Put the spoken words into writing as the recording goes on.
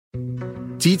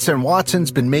Dietz and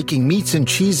Watson's been making meats and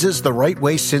cheeses the right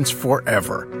way since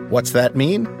forever. What's that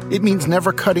mean? It means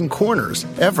never cutting corners,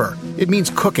 ever. It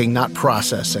means cooking, not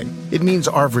processing. It means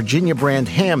our Virginia brand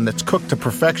ham that's cooked to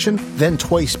perfection, then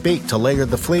twice baked to layer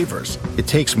the flavors. It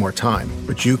takes more time,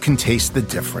 but you can taste the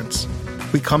difference.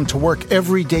 We come to work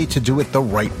every day to do it the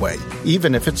right way,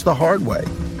 even if it's the hard way.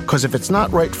 Because if it's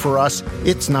not right for us,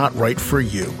 it's not right for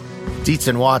you. Dietz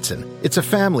and Watson, it's a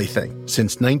family thing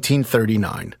since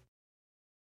 1939.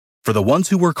 For the ones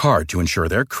who work hard to ensure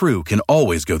their crew can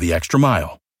always go the extra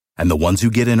mile, and the ones who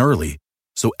get in early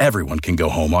so everyone can go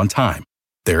home on time,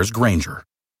 there's Grainger,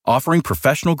 offering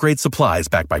professional-grade supplies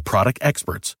backed by product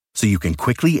experts so you can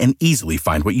quickly and easily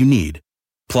find what you need.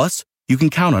 Plus, you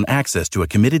can count on access to a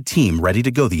committed team ready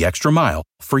to go the extra mile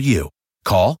for you.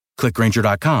 Call, click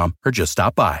Grainger.com, or just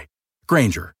stop by.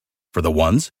 Grainger, for the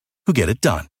ones who get it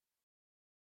done.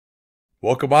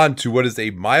 Welcome on to what is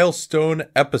a milestone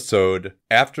episode.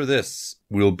 After this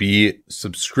will be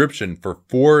subscription for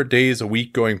 4 days a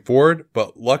week going forward,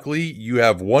 but luckily you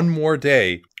have one more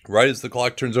day. Right as the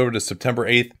clock turns over to September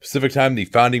 8th Pacific time, the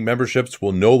founding memberships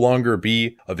will no longer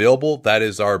be available. That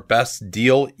is our best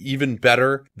deal, even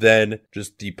better than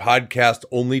just the podcast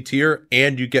only tier.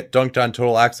 And you get Dunked On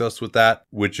Total Access with that,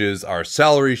 which is our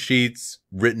salary sheets,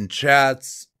 written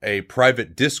chats, a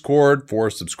private Discord for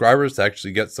subscribers to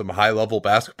actually get some high-level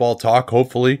basketball talk,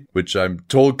 hopefully, which I'm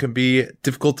told can be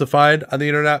difficult to find on the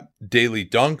internet. Daily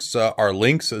dunks are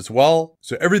links as well.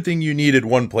 So everything you need in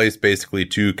one place, basically,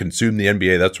 to consume the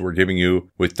NBA. That's what we're giving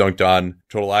you with Dunked On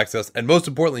Total Access. And most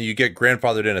importantly, you get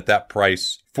grandfathered in at that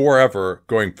price forever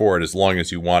going forward as long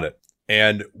as you want it.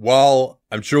 And while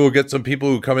I'm sure we'll get some people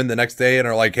who come in the next day and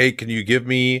are like, hey, can you give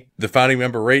me the founding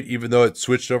member rate? Even though it's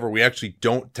switched over, we actually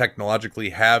don't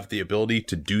technologically have the ability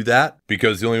to do that,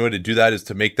 because the only way to do that is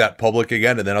to make that public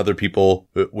again, and then other people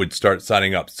would start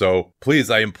signing up. So please,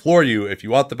 I implore you, if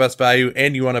you want the best value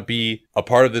and you want to be a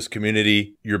part of this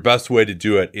community, your best way to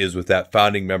do it is with that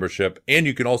founding membership. And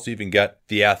you can also even get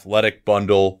the athletic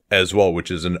bundle as well,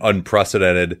 which is an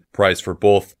unprecedented price for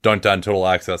both Dunked On Total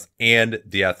Access and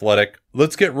the athletic.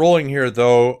 Let's get rolling here,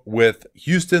 though, with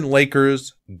Houston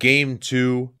Lakers Game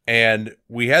 2. And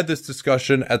we had this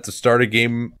discussion at the start of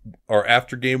game, or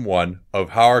after Game 1, of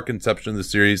how our conception of the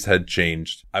series had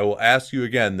changed. I will ask you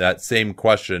again that same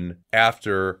question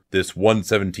after this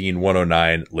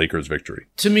 117-109 Lakers victory.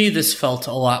 To me, this felt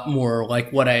a lot more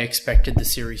like what I expected the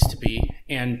series to be.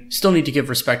 And still need to give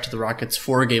respect to the Rockets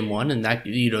for Game 1, and that,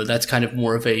 that's kind of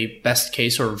more of a best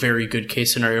case or very good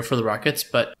case scenario for the Rockets.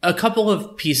 But a couple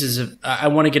of pieces of, I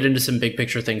want to get into some big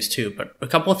picture things too, but a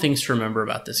couple of things to remember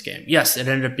about this game. Yes, it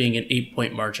ended up being an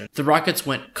 8-point margin. The Rockets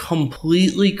went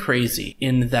completely crazy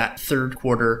in that third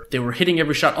quarter. They were hitting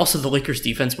every shot. Also, the Lakers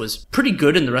defense was pretty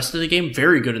good in the rest of the game,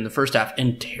 very good in the first half,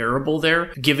 and terrible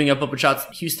there, giving up open shots.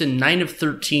 Houston 9 of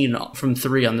 13 from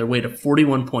 3 on their way to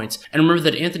 41 points. And remember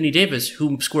that Anthony Davis,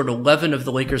 who scored 11 of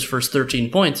the Lakers' first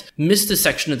 13 points, missed a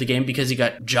section of the game because he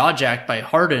got jaw-jacked by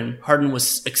Harden. Harden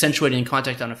was accentuating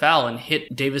contact on a foul and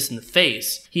hit Davis in the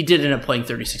face. He did end up playing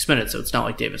 36 minutes, so it's not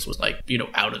like Davis was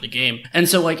out of the game. And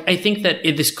so I think that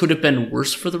this could have been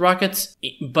worse for the Rockets,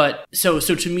 but so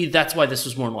to me, that's why this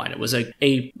was more in line. It was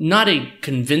a not a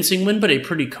convincing win, but a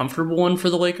pretty comfortable one for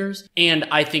the Lakers, and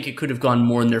I think it could have gone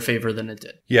more in their favor than it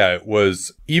did. Yeah, it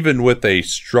was, even with a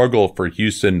struggle for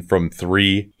Houston from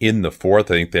 3 in the fourth.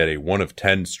 I think they had a 1 of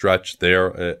 10 stretch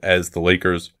there as the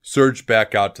Lakers surged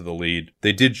back out to the lead.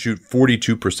 They did shoot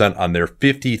 42% on their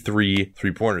 53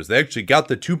 three-pointers. They actually got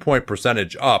the 2-point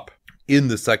percentage up in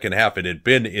the second half. It had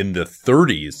been in the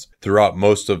 30s throughout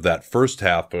most of that first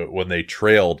half when they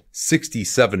trailed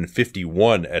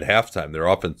 67-51 at halftime. Their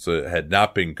offense had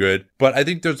not been good. But I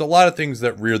think there's a lot of things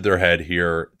that reared their head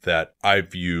here that I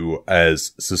view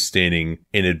as sustaining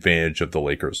an advantage of the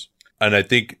Lakers. And I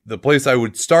think the place I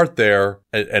would start there,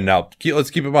 and now let's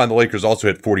keep in mind the Lakers also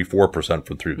hit 44%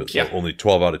 from three, so only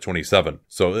 12 out of 27.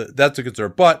 So that's a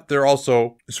concern. But they're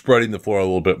also spreading the floor a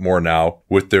little bit more now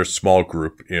with their small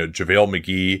group. JaVale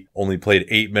McGee only played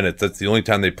 8 minutes. That's the only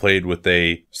time they played with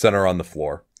a center on the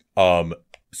floor.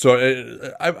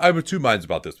 So I'm of two minds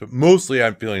about this, but mostly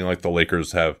I'm feeling like the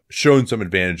Lakers have shown some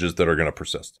advantages that are going to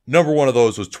persist. Number one of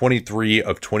those was 23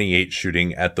 of 28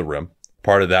 shooting at the rim.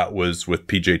 Part of that was with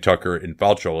PJ Tucker in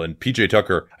foul trouble. And PJ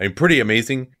Tucker, pretty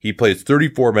amazing. He plays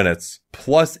 34 minutes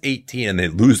plus 18 and they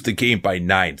lose the game by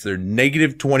 9. So they're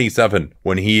negative 27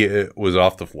 when he was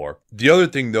off the floor. The other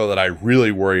thing, though, that I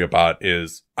really worry about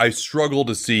is I struggle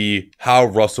to see how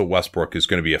Russell Westbrook is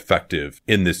going to be effective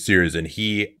in this series. And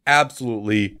he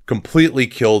absolutely completely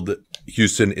killed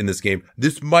Houston in this game.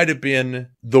 This might have been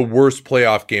the worst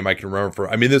playoff game I can remember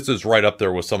this is right up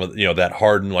there with some of, that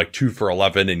Harden, 2 for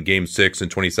 11 in game 6 in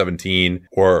 2017,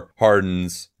 or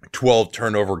Harden's 12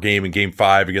 turnover game in game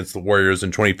 5 against the Warriors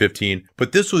in 2015.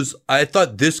 But I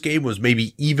thought this game was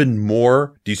maybe even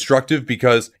more destructive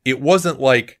because it wasn't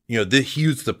like,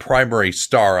 he's the primary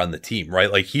star on the team,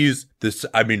 right? Like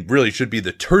really should be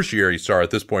the tertiary star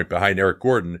at this point behind Eric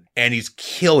Gordon, and he's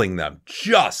killing them,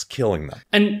 just killing them.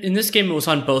 And in this game, it was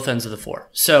on both ends of the floor.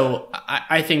 So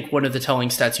I think one of the telling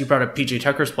stats, you brought up PJ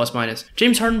Tucker's plus minus.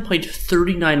 James Harden played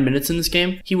 39 minutes in this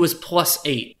game. He was plus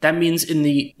 8. That means in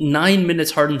the 9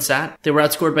 minutes Harden sat, they were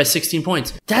outscored by 16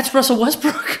 points. That's Russell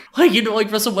Westbrook.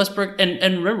 Russell Westbrook. And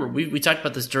remember, we talked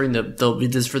about this during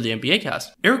this for the NBA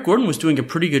cast. Eric Gordon was doing a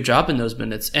pretty good job in those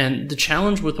minutes. And the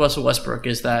challenge with Russell Westbrook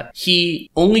is that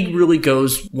he only really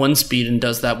goes one speed and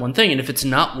does that one thing. And if it's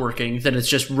not working, then it's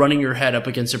just running your head up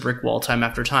against a brick wall time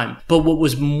after time. But what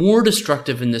was more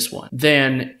destructive in this one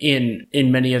than in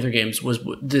many other games was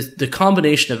the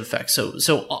combination of effects. So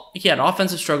he had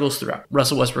offensive struggles throughout.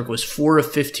 Russell Westbrook was 4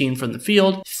 of 15 from the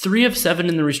field, 3 of 7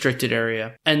 in the restricted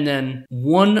area, and then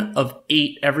 1 of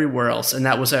 8 everywhere else. And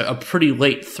that was a pretty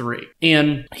late 3.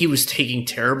 And he was taking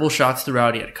terrible shots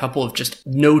throughout. He had a couple of just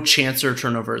no chancer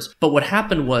turnovers. But what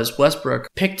happened was Westbrook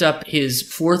picked up his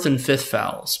 4th and 5th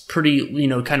fouls pretty,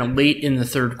 kind of late in the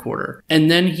third quarter.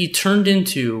 And then he turned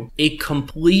into a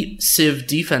complete sieve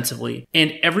defensively,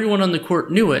 and everyone on the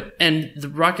court knew it, and the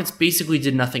Rockets basically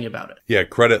did nothing about it. Yeah,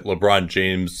 credit LeBron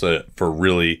James for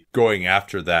really going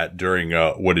after that during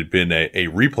what had been a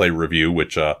replay review,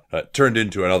 which turned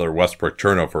into another Westbrook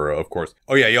turnover, of course.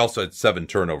 Oh yeah, he also had 7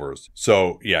 turnovers.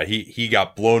 So yeah, he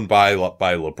got blown by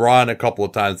LeBron a couple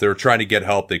of times. They were trying to get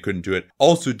help. They couldn't do it.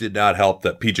 Also did not help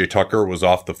that PJ Tucker was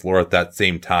off the floor at that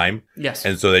same time. Yes.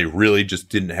 And so they really just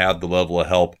didn't have the level of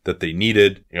help that they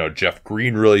needed. Jeff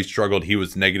Green really struggled. He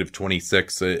was negative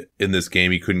 26 in this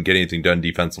game. He couldn't get anything done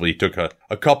defensively. He took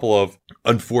a couple of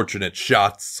unfortunate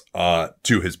shots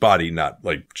to his body, not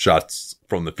like shots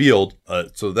from the field.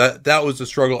 So that was a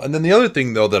struggle. And then the other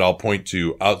thing, though, that I'll point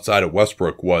to outside of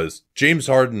Westbrook was James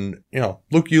Harden.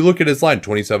 You look at his line,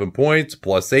 27 points,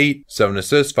 plus 8, 7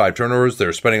 assists, 5 turnovers.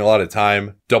 They're spending a lot of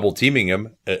time double teaming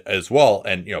him as well.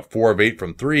 And, 4 of 8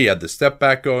 from 3, had the step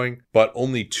back going, but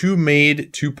only 2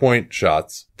 made 2-point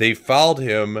shots. They fouled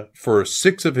him for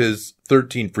 6 of his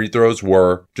 13 free throws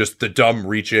were just the dumb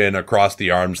reach in across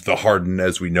the arms, the Harden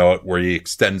as we know it, where he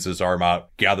extends his arm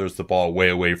out, gathers the ball way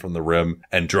away from the rim,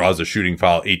 and draws a shooting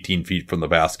foul 18 feet from the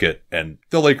basket. And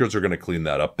the Lakers are going to clean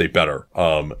that up. They better.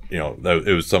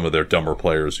 It was some of their dumber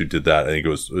players who did that. I think it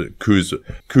was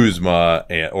Kuzma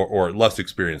or less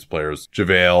experienced players.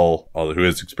 JaVale, who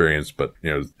is experienced, but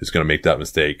is going to make that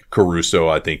mistake. Caruso,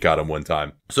 I think, got him one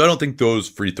time. So I don't think those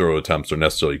free throw attempts are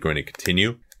necessarily going to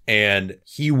continue. And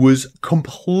he was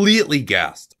completely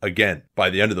gassed again by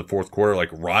the end of the fourth quarter. Like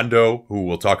Rondo, who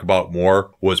we'll talk about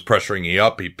more, was pressuring him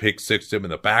up. He picked 6 him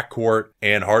in the backcourt,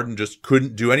 and Harden just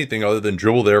couldn't do anything other than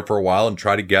dribble there for a while and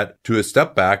try to get to a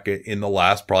step back in the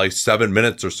last probably 7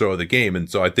 minutes or so of the game. And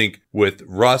so I think with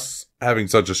Russ having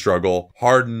such a struggle,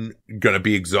 Harden going to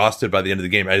be exhausted by the end of the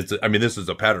game. This is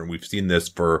a pattern. We've seen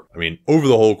this over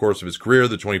the whole course of his career,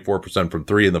 the 24% from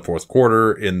 3 in the fourth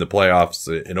quarter, in the playoffs,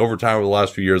 in overtime over the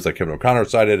last few years, like Kevin O'Connor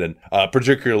cited, and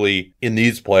particularly in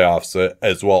these playoffs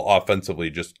as well,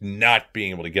 offensively, just not being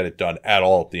able to get it done at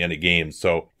all at the end of games.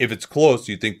 So if it's close,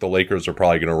 you think the Lakers are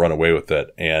probably going to run away with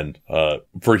it. And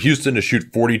for Houston to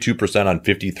shoot 42% on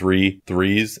 53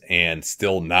 threes and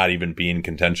still not even be in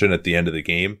contention at the end of the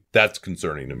game, that's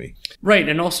concerning to me. Right.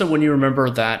 And also when you remember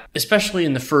that, especially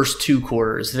in the first 2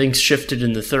 quarters, things shifted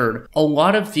in the third. A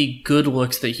lot of the good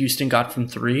looks that Houston got from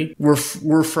 3 were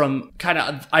from kind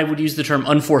of, I would use the term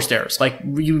unforced errors. Like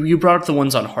you brought up the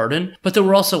ones on Harden, but there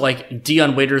were also like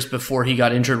Dion Waiters before he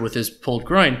got injured with his pulled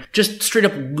groin, just straight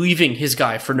up leaving his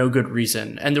guy for no good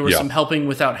reason. And there was some helping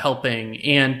without helping,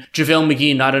 and JaVale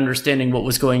McGee not understanding what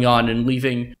was going on and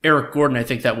leaving Eric Gordon, I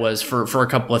think that was, for a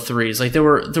couple of threes. Like there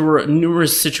were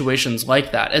numerous situations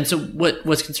like that. And so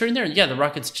what's concerning there, the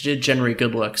Rockets did generate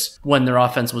good looks when their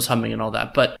offense was humming and all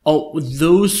that. But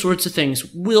those sorts of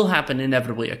things will happen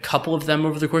inevitably, a couple of them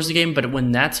over the course of the game. But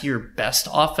when that's your best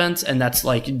offense and that's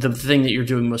like the thing that you're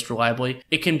doing most reliably,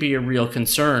 it can be a real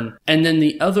concern. And then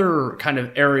the other kind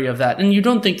of area of that, and you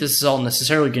don't think this is all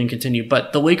necessarily going to continue,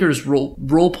 but the Lakers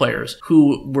role players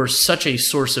who were such a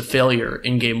source of failure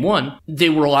in game 1, they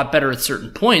were a lot better at certain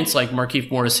points, like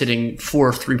Markieff Morris hitting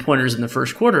 4 3-pointers in the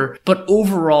first quarter. But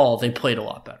overall, they played a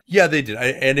lot better. Yeah, they did.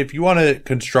 And if you want to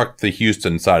construct the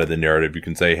Houston side of the narrative, you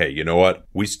can say, hey, you know what?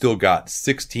 We still got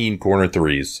 16 corner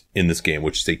threes in this game,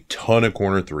 which is a ton of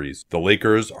corner threes. The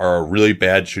Lakers are a really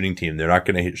bad shooting team. They're not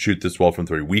going to shoot this well from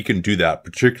three. We can do that,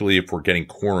 particularly if we're getting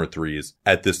corner threes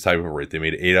at this type of rate. They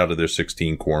made 8 out of their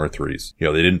 16 corner threes. You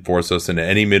know, they didn't force us into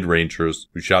any mid-rangers.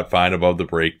 We shot fine above the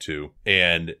break too.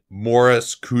 And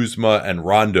Morris, Kuzma, and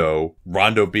Rondo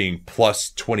being plus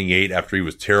 28 after he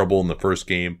was terrible in the first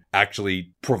game,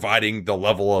 actually providing the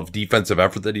level of defensive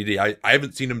effort that he did. I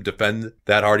haven't seen him defend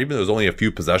that hard, even though there was only a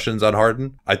few possessions on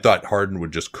Harden. I thought Harden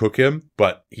would just cook him,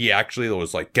 but he actually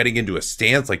was like getting into a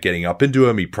stance, like getting up into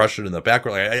him. He pressured in the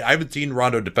backcourt. Like, I haven't seen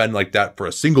Rondo defend like that for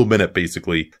a single minute,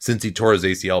 basically, since he tore his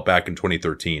ACL back in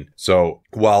 2013. So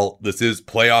while this is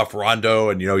playoff Rondo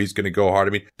and, you know, he's going to go hard,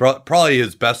 I mean, probably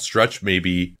his best stretch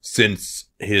maybe since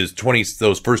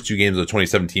those first 2 games of the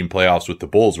 2017 playoffs with the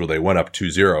Bulls where they went up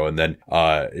 2-0 and then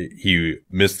he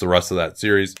missed the rest of that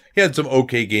series. He had some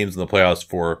okay games in the playoffs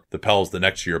for the Pels the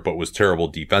next year, but was terrible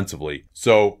defensively.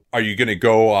 So are you going to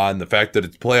go on the fact that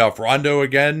it's playoff Rondo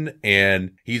again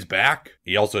and he's back?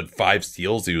 He also had 5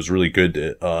 steals. He was really good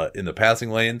in the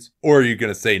passing lanes. Or are you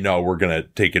going to say, no, we're going to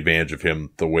take advantage of him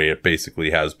the way it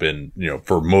basically has been, you know,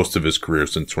 for most of his career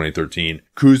since 2013.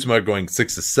 Kuzma going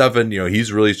 6 of 7. You know,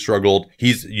 he's really struggled.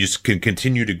 You can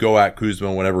continue to go at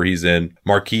Kuzma whenever he's in.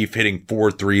 Markieff hitting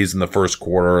 4 threes in the first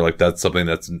quarter. Like, that's something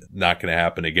that's not going to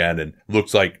happen again. And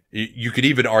looks like you could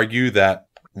even argue that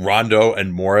Rondo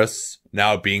and Morris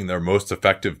now being their most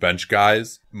effective bench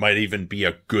guys might even be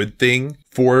a good thing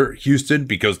for Houston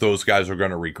because those guys are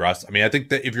going to regress. I mean, I think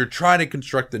that if you're trying to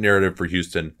construct the narrative for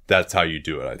Houston, that's how you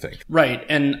do it, I think. Right.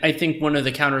 And I think one of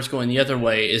the counters going the other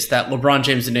way is that LeBron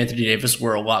James and Anthony Davis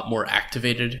were a lot more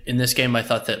activated in this game. I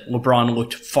thought that LeBron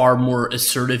looked far more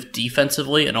assertive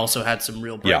defensively and also had some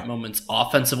real bright moments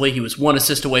offensively. He was 1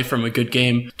 assist away from a good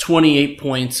game, 28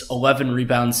 points, 11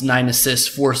 rebounds, 9 assists,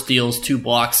 4 steals, 2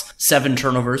 blocks, 7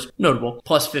 turnovers, notable,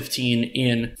 plus 15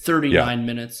 in 39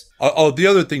 minutes. The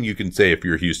other thing you can say if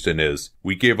you're Houston is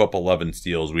we gave up 11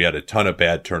 steals. We had a ton of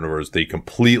bad turnovers. They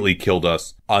completely killed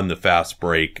us on the fast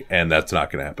break, and that's not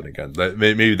going to happen again.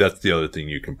 Maybe that's the other thing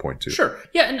you can point to. Sure.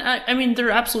 Yeah, and I mean, there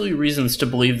are absolutely reasons to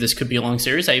believe this could be a long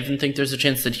series. I even think there's a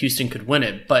chance that Houston could win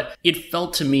it. But it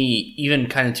felt to me, even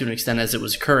kind of to an extent as it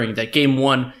was occurring, that game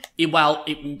 1,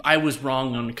 I was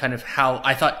wrong on kind of how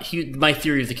I thought my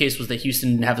theory of the case was that Houston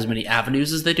didn't have as many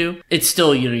avenues as they do. It's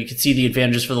still, you know, you could see the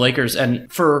advantages for the Lakers.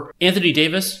 And for Anthony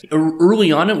Davis,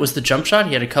 early on, it was the jump shot.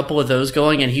 He had a couple of those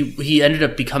going, and he ended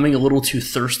up becoming a little too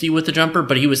thirsty with the jumper,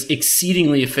 but he was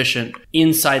exceedingly efficient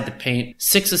inside the paint.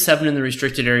 6 of 7 in the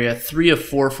restricted area, 3 of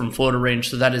 4 from floater range.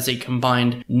 So that is a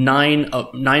combined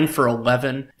 9 for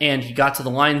 11. And he got to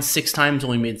the line 6 times,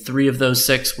 only made 3 of those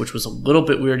 6, which was a little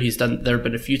bit weird. There have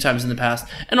been a few times in the past.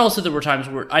 And also there were times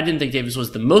where I didn't think Davis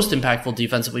was the most impactful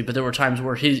defensively, but there were times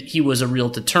where he was a real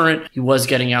deterrent. He was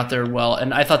getting out there well.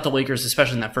 And I thought the Lakers,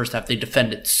 especially in that first half, they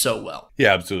defended so well.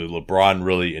 Yeah, absolutely. LeBron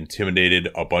really intimidated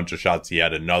a bunch of shots. He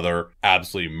had another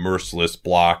absolutely merciless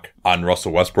block on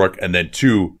Russell Westbrook, and then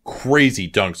 2 crazy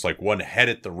dunks, like one head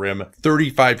at the rim.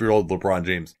 35-year-old LeBron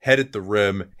James head at the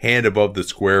rim, hand above the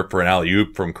square for an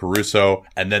alley-oop from Caruso,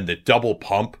 and then the double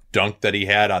pump dunk that he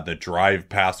had on the drive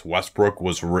past Westbrook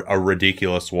was a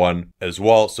ridiculous one as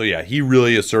well. So yeah, he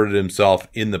really asserted himself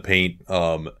in the paint.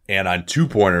 And on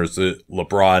 2-pointers,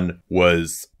 LeBron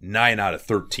was 9 out of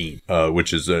 13,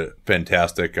 which is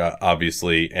fantastic,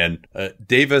 obviously. And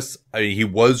Davis, I mean, he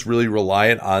was really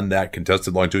reliant on that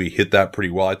contested long two. He hit that pretty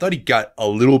well. I thought he got a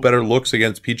little better looks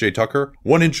against PJ Tucker.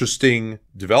 One interesting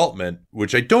development,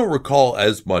 which I don't recall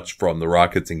as much from the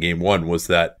Rockets in game 1, was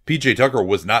that PJ Tucker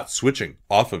was not switching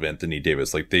off of Anthony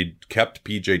Davis. Like, they kept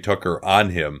PJ Tucker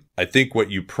on him. I think what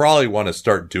you probably want to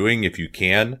start doing, if you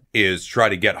can, is try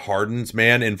to get Harden's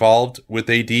man involved with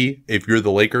AD if you're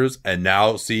the Lakers, and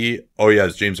now see, oh yeah,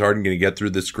 is James Harden going to get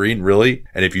through the screen, really?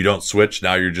 And if you don't switch,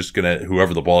 now you're just going to,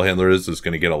 whoever the ball handler is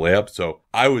going to get a layup. So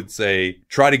I would say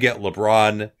try to get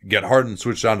Harden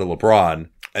switched on to LeBron,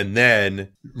 and then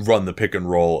run the pick and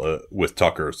roll with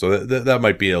Tucker. So that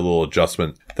might be a little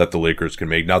adjustment that the Lakers can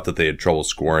make. Not that they had trouble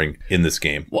scoring in this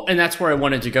game. Well, and that's where I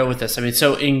wanted to go with this. I mean,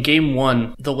 so in game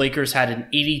 1, the Lakers had an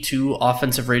 82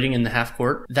 offensive rating in the half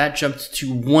court. That jumped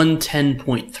to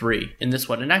 110.3 in this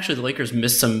one. And actually, the Lakers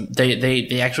missed some.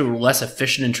 They actually were less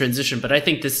efficient in transition. But I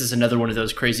think this is another one of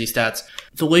those crazy stats.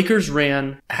 The Lakers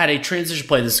had a transition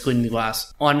play, this is cleaning the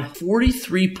glass, on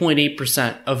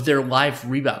 43.8% of their live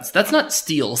rebounds. That's not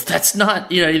steals. steals. That's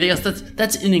not, anything else.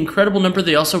 That's an incredible number.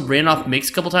 They also ran off makes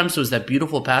a couple times. So it was that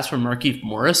beautiful pass from Markieff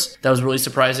Morris. That was really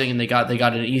surprising. And they got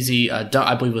an easy, dunk,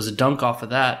 I believe it was a dunk off of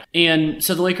that. And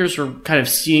so the Lakers were kind of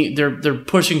seeing, they're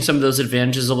pushing some of those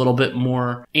advantages a little bit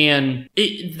more. And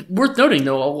worth noting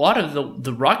though, a lot of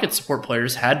the Rockets support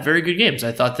players had very good games.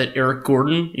 I thought that Eric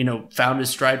Gordon, found his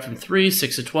stride from 3,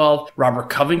 6 of 12. Robert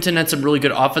Covington had some really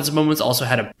good offensive moments, also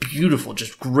had a beautiful,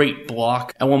 just great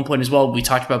block at one point as well. We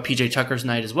talked about PJ Tucker's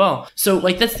night as well. So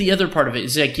that's the other part of it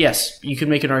is yes, you can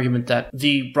make an argument that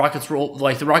the Rockets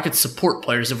the Rockets support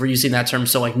players, if we're using that term,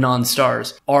 so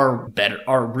non-stars are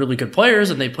really good players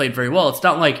and they played very well. It's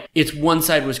not like it's one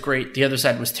side was great, the other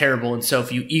side was terrible. And so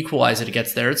if you equalize it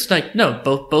gets there, it's no,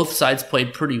 both sides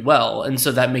played pretty well. And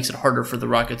so that makes it harder for the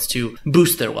Rockets to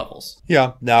boost their levels.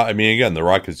 Yeah. Now, again, the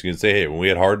Rockets can say, hey, when we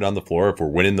had Harden on the floor, if we're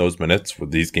winning those minutes,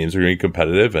 these games are going to be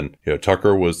competitive. And,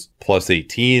 Tucker was plus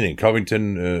 18 and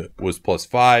Covington was plus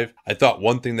 5. I thought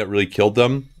one thing that really killed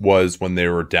them was when they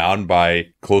were down by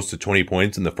close to 20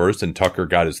 points in the first and Tucker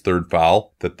got his third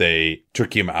foul, that they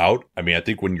took him out. I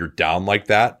think when you're down like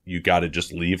that, you got to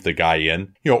just leave the guy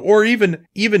in, or even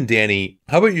Danny,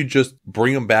 how about you just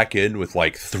bring him back in with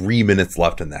 3 minutes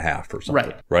left in the half or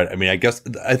something? Right.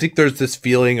 I think there's this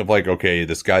feeling of okay,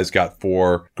 this guy's got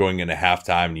 4 going into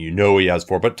halftime and he has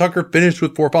 4, but Tucker finished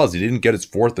with 4 fouls. He didn't get his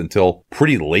 4th until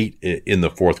pretty late in the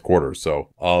 4th quarter. So,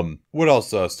 what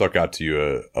else stuck out to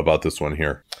you about this one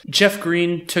here? Jeff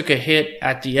Green took a hit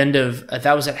at the end of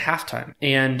that was at halftime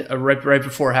and right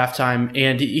before halftime,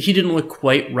 and he didn't look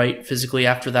quite right physically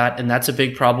after that, and that's a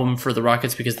big problem for the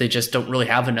Rockets because they just don't really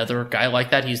have another guy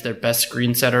like that. He's their best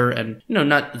screen setter and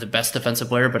not the best defensive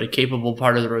player, but a capable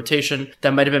part of the rotation.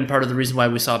 That might have been part of the reason why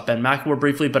we saw Ben McLemore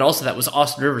briefly, but also that was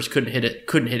Austin Rivers couldn't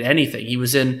hit anything. He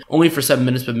was in only for 7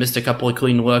 minutes but missed a couple of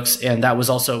clean looks, and that was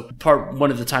also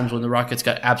one of the times when the Rockets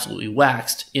got absolutely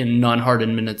waxed in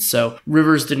non-Harden minutes. So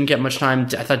Rivers didn't get much time.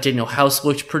 I thought Daniel House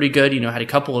looked pretty good, had a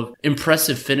couple of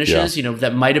impressive finishes,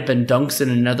 that might have been dunks in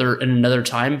another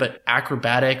time, but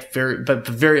acrobatic,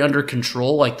 very under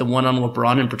control. Like the one on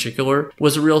LeBron in particular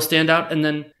was a real standout. And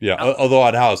then although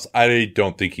on House, I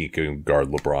don't think he can guard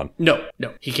LeBron. No,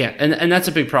 he can't. And that's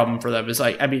a big problem for them. Is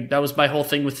that was my whole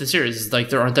thing with the series. Is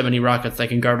there aren't that many Rockets that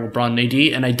can guard LeBron and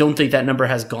AD, and I don't think that number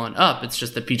has gone up. It's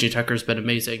just that PJ Tucker's been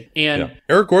amazing. And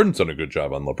Eric Gordon's done a good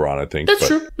job on LeBron, I think. That's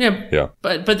true. Yeah.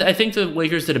 But I think the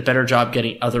Lakers did a better job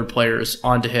getting other players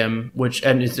onto him,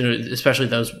 and especially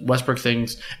those Westbrook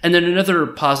things. And then another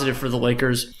positive for the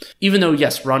Lakers, even though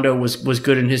yes, Rondo was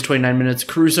good in his 29 minutes,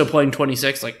 Caruso playing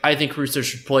 26. I think Caruso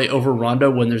should play over Rondo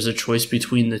when there's a choice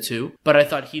between the two. But I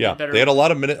thought he did better. They had a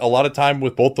lot of time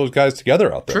with both those guys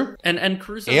together out there. True. And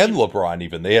Caruso and LeBron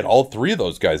even, they had all 3 of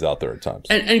those guys out there at times.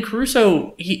 And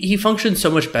Caruso, he functions so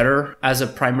much better as a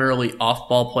primarily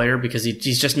off-ball player because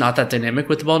he's just not that dynamic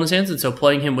with the ball in his hands. And so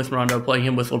playing him with Rondo, playing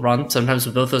him with LeBron, sometimes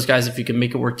with both those guys, if you can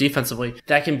make it work defensively,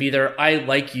 that can be there. I,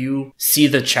 like you, see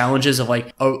the challenges of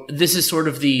this is sort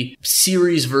of the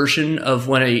series version of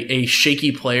when a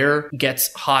shaky player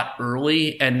gets hot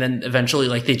early and then eventually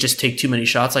they just take too many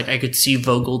shots. I could see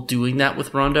Vogel doing that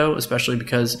with Rondo, especially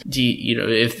because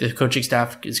if the coaching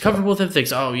staff is comfortable with him,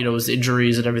 thinks, his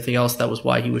injuries and everything else, that was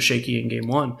why he was shaky in game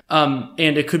 1.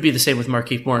 And it could be the same with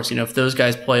Markieff Morris. If those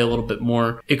guys play a little bit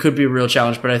more, it could be a real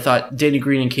challenge. But I thought Danny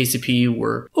Green and KCP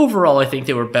were overall, I think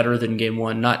they were better than game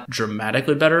 1, not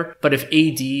dramatically better. But if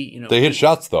AD, they hit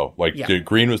shots though.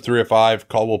 Green was 3 of 5,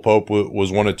 Caldwell Pope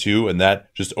was 1 of 2, and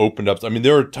that just opened up.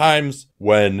 There were times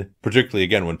when, particularly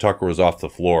again, when Tucker was off the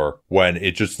floor, when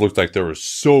it just looked like there was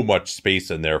so much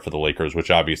space in there for the Lakers, which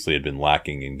obviously had been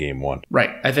lacking in game 1. Right.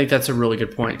 I think that's a really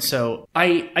good point. So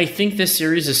I think this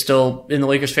series is still in the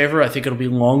Lakers' favor. I think it'll be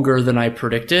longer than I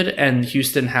predicted, and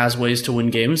Houston has ways to win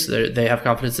games. They have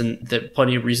confidence in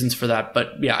plenty of reasons for that.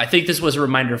 But yeah, I think this was a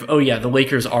reminder of, the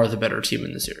Lakers are the better team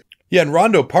in this series. Yeah, and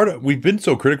Rondo, we've been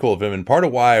so critical of him, and part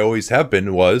of why I always have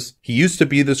been was he used to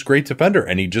be this great defender,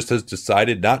 and he just has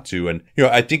decided not to. And,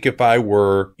 I think if I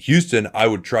were Houston, I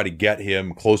would try to get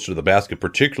him closer to the basket,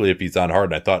 particularly if he's on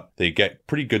Harden. I thought they get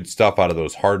pretty good stuff out of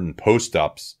those Harden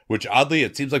post-ups, which oddly,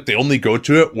 it seems like they only go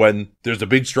to it when there's a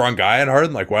big, strong guy on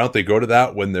Harden. Why don't they go to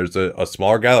that when there's a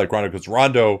smaller guy like Rondo? Because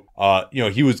Rondo,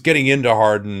 he was getting into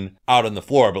Harden out on the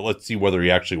floor, but let's see whether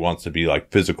he actually wants to be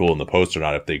physical in the post or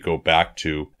not if they go back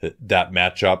to that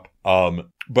matchup.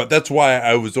 But that's why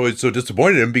I was always so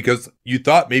disappointed in him, because you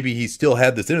thought maybe he still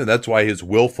had this in him. That's why his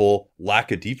willful lack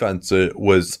of defense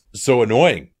was so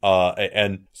annoying.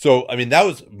 And so, I mean, that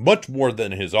was much more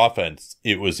than his offense.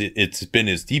 It's been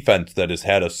his defense that has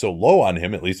had us so low on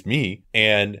him, at least me.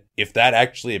 And if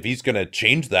he's going to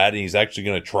change that and he's actually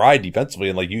going to try defensively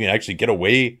and like you can actually get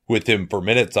away with him for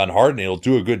minutes on Harden, he'll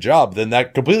do a good job, then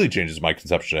that completely changes my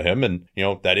conception of him. And,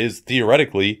 that is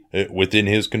theoretically within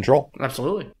his control.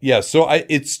 Absolutely. Yeah. So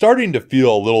it's starting to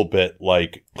feel a little bit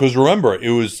like, because remember, it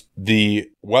was the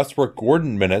Westbrook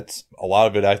Gordon minutes, a lot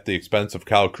of it at the expense of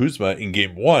Kyle Kuzma in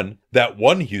game 1 that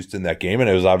won Houston that game. And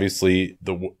it was obviously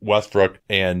the Westbrook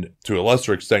and to a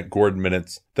lesser extent Gordon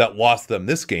minutes that lost them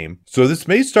this game. So this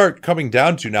may start coming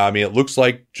down to now. I mean, it looks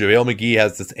like JaVale McGee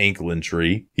has this ankle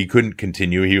injury. He couldn't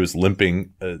continue. He was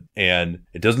limping and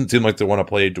it doesn't seem like they want to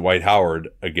play Dwight Howard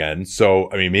again. So,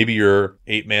 I mean, maybe your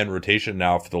 8-man rotation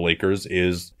now for the Lakers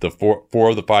is the four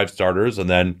of the 5 starters and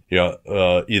then,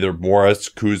 either Morris,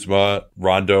 Kuzma,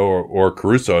 Rondo, or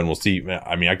Caruso. And we'll see.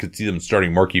 I mean, I could see them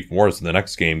starting Markieff Morris in the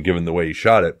next game, given the way he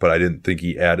shot it, but I didn't think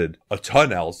he added a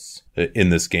ton else in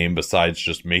this game besides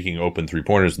just making open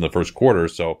 3-pointers in the first quarter.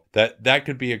 So that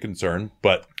could be a concern,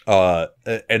 but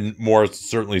and Morris is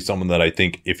certainly someone that I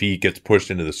think if he gets pushed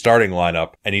into the starting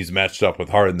lineup and he's matched up with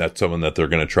Harden, that's someone that they're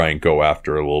going to try and go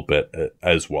after a little bit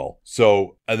as well.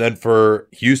 So, and then for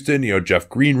Houston, Jeff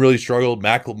Green really struggled.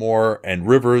 McLemore and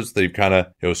Rivers, they've kind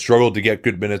of, struggled to get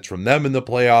good minutes from them in the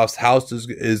playoffs. House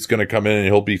is going to come in and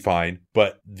he'll be fine.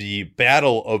 But the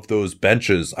battle of those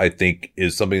benches, I think,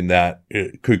 is something that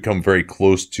could come very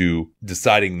close to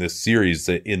deciding this series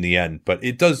in the end. But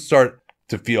it does start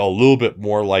to feel a little bit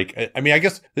more like, I mean, I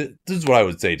guess this is what I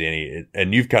would say, Danny,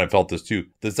 and you've kind of felt this too.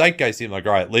 The zeitgeist seemed like,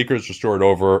 all right, Lakers restored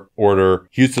order.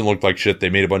 Houston looked like shit. They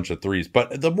made a bunch of threes.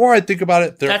 But the more I think about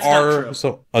it, there are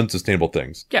some unsustainable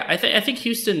things. Yeah, I think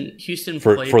Houston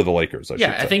played for the Lakers.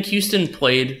 I think Houston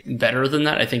played better than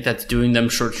that. I think that's doing them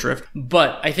short shrift.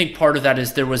 But I think part of that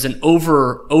is there was an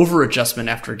over adjustment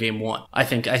after game 1. I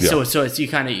think so it's you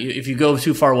kind of, if you go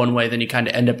too far one way, then you kind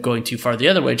of end up going too far the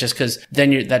other way, just because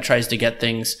then that tries to get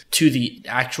things to the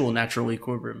actual natural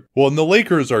equilibrium. Well, and the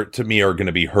Lakers to me are going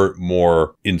to be hurt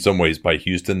more in some ways by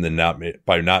Houston than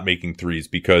by not making threes,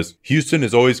 because Houston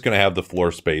is always going to have the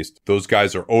floor spaced. Those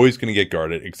guys are always going to get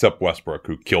guarded, except Westbrook,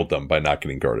 who killed them by not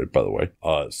getting guarded, by the way.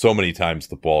 So many times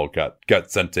the ball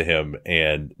got sent to him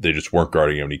and they just weren't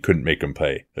guarding him and he couldn't make them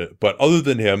pay. But other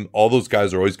than him, all those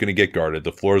guys are always going to get guarded.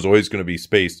 The floor is always going to be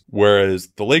spaced. Whereas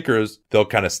the Lakers, they'll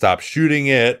kind of stop shooting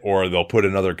it, or they'll put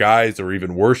in other guys or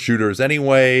even worse shooters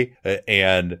anyway,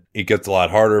 and it gets a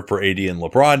lot harder for AD and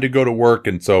LeBron to go to work.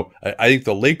 And so I think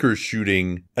the Lakers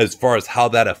shooting, as far as how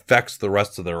that affects the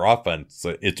rest of their offense,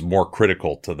 it's more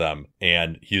critical to them.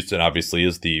 And Houston obviously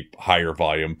is the higher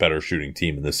volume, better shooting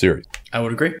team in this series. I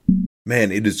would agree.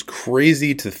 Man, it is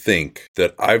crazy to think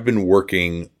that I've been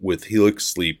working with Helix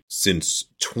Sleep since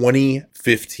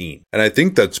 2015. And I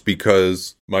think that's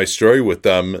because my story with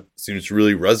them seems to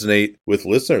really resonate with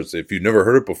listeners. If you've never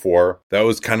heard it before, that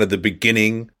was kind of the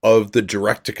beginning of the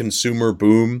direct-to-consumer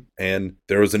boom. And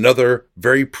there was another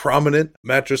very prominent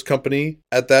mattress company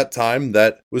at that time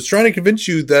that was trying to convince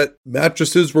you that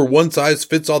mattresses were one size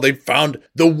fits all. They found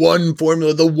the one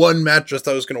formula, the one mattress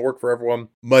that was going to work for everyone.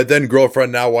 My then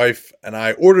girlfriend, now wife, and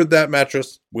I ordered that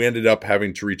mattress. We ended up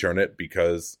having to return it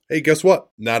because, hey, guess what?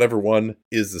 Not everyone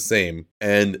is the same.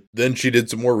 And then she did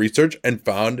some more research and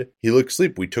found Helix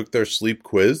Sleep. We took their sleep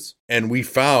quiz and we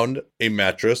found a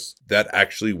mattress that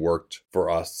actually worked for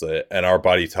us and our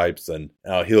body types. And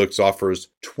Helix offers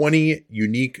 20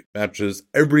 unique mattresses.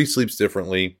 Everybody sleeps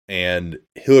differently, and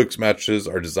Helix mattresses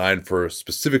are designed for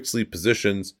specific sleep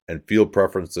positions and field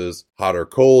preferences: hot or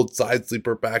cold, side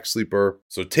sleeper, back sleeper.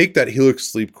 So take that Helix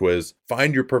Sleep quiz,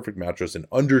 find your perfect mattress in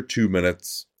under 2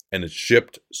 minutes, and it's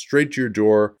shipped straight to your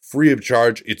door, free of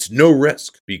charge. It's no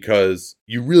risk, because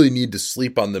you really need to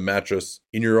sleep on the mattress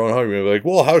in your own home. You're like,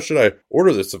 well, how should I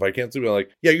order this if I can't sleep? I'm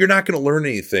like, yeah, you're not going to learn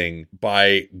anything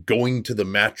by going to the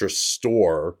mattress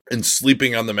store and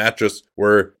sleeping on the mattress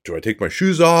where, do I take my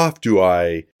shoes off? Do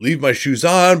I leave my shoes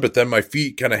on, but then my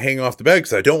feet kind of hang off the bed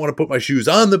because I don't want to put my shoes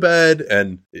on the bed?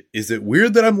 And is it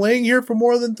weird that I'm laying here for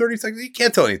more than 30 seconds? You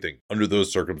can't tell anything under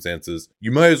those circumstances.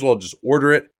 You might as well just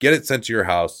order it, get it sent to your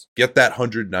house, get that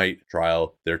 100-night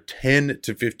trial. They're 10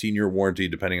 to 15-year warranty,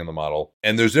 depending on the model.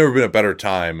 And there's never been a better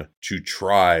time to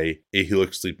try a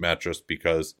Helix Sleep mattress,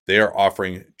 because they are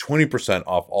offering 20%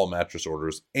 off all mattress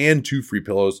orders and 2 free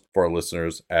pillows for our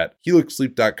listeners at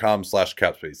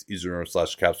helixsleep.com/capspace. Easy to remember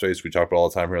 /capspace. We talk about all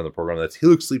the time here on the program. That's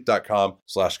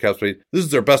helixsleep.com/capspace. This is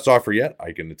their best offer yet.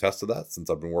 I can attest to that since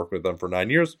I've been working with them for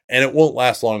 9 years, and it won't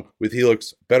last long with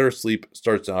Helix. Better sleep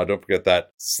starts now. Don't forget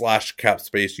that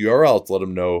 /capspace URL to let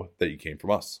them know that you came from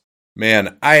us.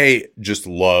 Man, I just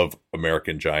love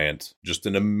American Giant. Just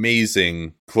an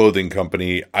amazing clothing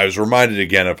company. I was reminded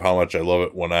again of how much I love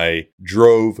it when I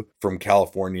drove from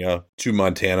California to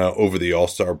Montana over the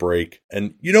All-Star break.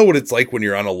 And you know what it's like when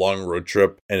you're on a long road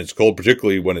trip and it's cold,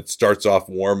 particularly when it starts off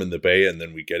warm in the Bay and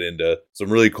then we get into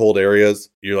some really cold areas.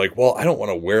 You're like, well, I don't want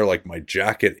to wear like my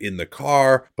jacket in the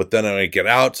car, but then when I get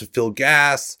out to fill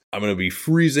gas, I'm going to be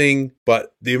freezing.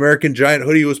 But the American Giant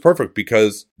hoodie was perfect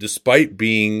because despite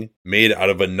being made out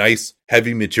of a nice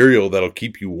heavy material that'll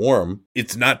keep you warm,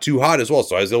 it's not too hot as well.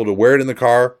 So I was able to wear it in the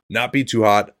car, not be too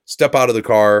hot, step out of the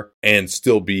car, and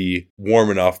still be warm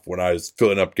enough when I was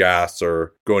filling up gas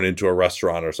or going into a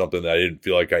restaurant or something that I didn't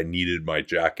feel like I needed my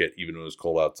jacket even when it was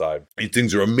cold outside. These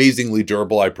things are amazingly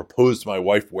durable. I proposed to my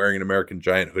wife wearing an American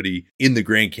Giant hoodie in the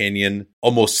Grand Canyon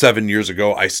almost 7 years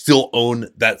ago. I still own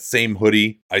that same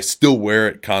hoodie. I still wear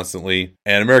it constantly.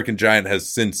 And American Giant has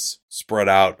since spread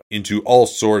out into all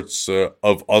sorts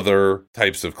of other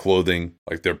types of clothing,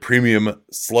 like their premium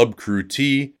Slub Crew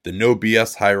tee, the No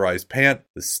BS high-rise pant,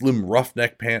 the slim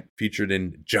roughneck pant featured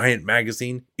in Giant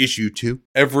Magazine issue 2.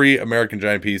 Every American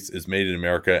Giant piece is made in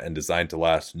America and designed to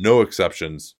last, no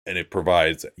exceptions, and it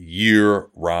provides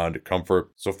year-round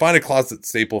comfort. So find a closet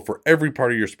staple for every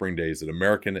part of your spring days at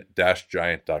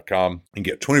American-Giant.com and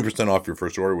get 20% off your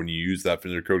first order when you use that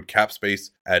vendor code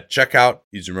CAPSPACE at checkout.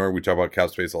 You remember we talk about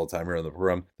CAPSPACE all the time here on the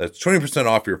program. That's 20%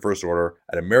 off your first order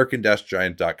at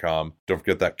American-Giant.com. Don't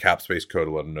forget that CAPSPACE code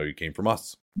to let them know you came from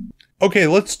us. Okay,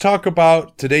 let's talk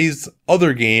about today's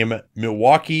other game,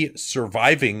 Milwaukee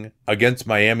surviving against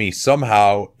Miami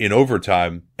somehow in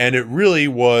overtime. And it really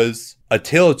was a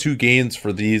tale of two games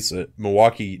for these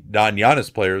Milwaukee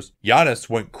non-Giannis players. Giannis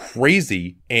went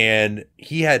crazy and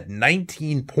he had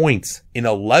 19 points in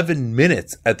 11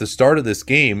 minutes at the start of this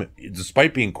game,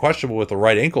 despite being questionable with a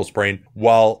right ankle sprain,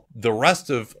 while the rest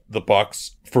of the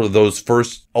Bucks for those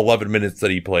first 11 minutes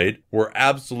that he played were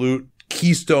absolute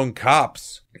Keystone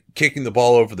Cops, kicking the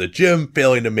ball over the gym,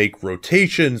 failing to make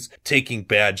rotations, taking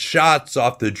bad shots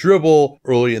off the dribble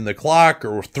early in the clock,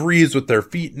 or threes with their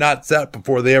feet not set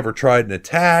before they ever tried an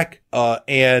attack.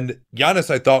 And Giannis,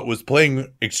 I thought, was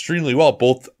playing extremely well,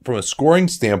 both from a scoring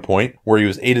standpoint, where he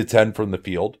was 8 of 10 from the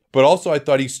field, but also I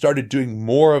thought he started doing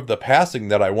more of the passing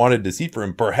that I wanted to see for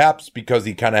him, perhaps because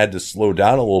he kind of had to slow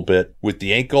down a little bit with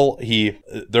the ankle.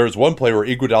 There was one play where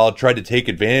Iguodala tried to take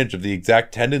advantage of the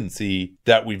exact tendency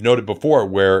that we've noted before,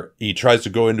 where he tries to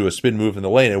go into a spin move in the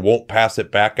lane and won't pass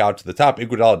it back out to the top.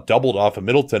 Iguodala doubled off of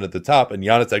Middleton at the top, and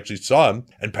Giannis actually saw him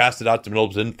and passed it out to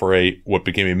Middleton for what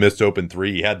became a missed open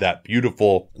three. He had that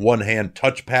beautiful one-hand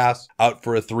touch pass out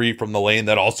for a three from the lane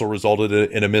that also resulted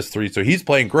in a missed three. So he's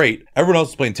playing great. Everyone else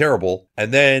is playing terrible.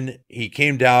 And then he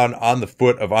came down on the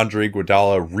foot of Andre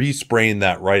Iguodala, re-sprained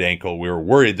that right ankle. We were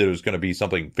worried that it was going to be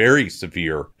something very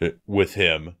severe with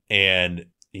him. And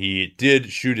he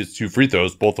did shoot his 2 free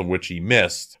throws, both of which he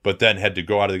missed, but then had to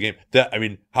go out of the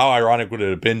game. How ironic would it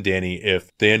have been, Danny, if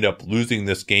they end up losing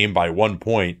this game by 1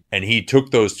 point and he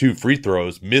took those 2 free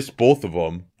throws, missed both of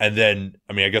them, and then,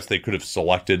 I guess they could have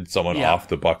selected someone off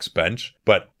the Bucks bench,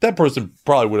 but that person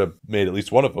probably would have made at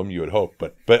least one of them, you would hope.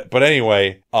 But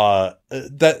anyway,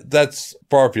 that's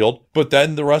far afield. But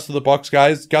then the rest of the Bucks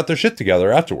guys got their shit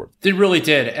together afterward. They really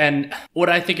did. And what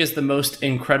I think is the most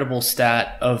incredible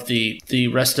stat of the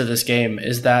rest of this game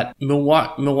is that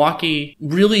Milwaukee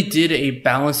really did a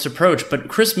balanced approach. But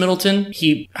Chris Middleton,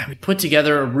 he put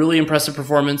together a really impressive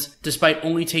performance despite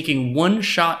only taking 1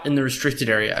 shot in the restricted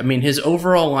area. His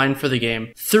overall line for the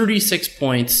game, 36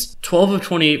 points, 12 of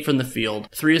 28 from the field,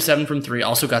 3 of 7 from 3,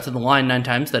 also got to the line 9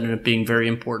 times. That ended up being very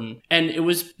important. And it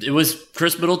was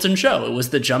Chris Middleton's show. It was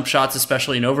the jump shots,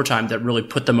 especially in overtime, that really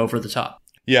put them over the top.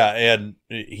 Yeah, and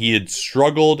he had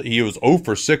struggled. He was 0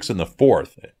 for 6 in the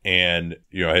fourth, and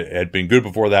had been good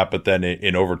before that. But then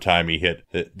in overtime, he hit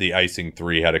the icing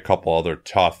 3. Had a couple other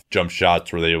tough jump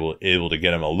shots where they were able to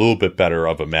get him a little bit better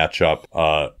of a matchup.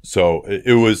 So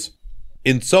it was,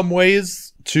 in some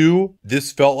ways, too,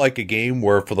 this felt like a game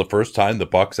where for the first time the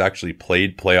Bucks actually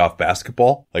played playoff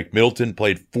basketball. Like Middleton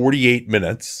played 48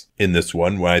 minutes in this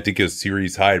one, when I think his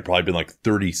series high had probably been like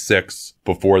 36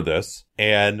 before this.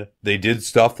 And they did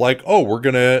stuff like, we're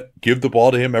going to give the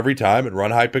ball to him every time and run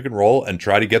high pick and roll and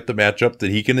try to get the matchup that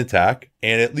he can attack.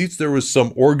 And at least there was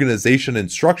some organization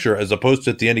and structure, as opposed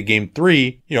to at the end of game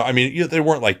 3. They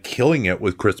weren't like killing it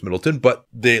with Chris Middleton, but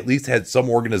they at least had some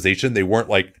organization. They weren't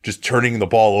like just turning the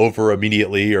ball over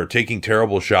immediately early or taking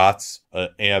terrible shots.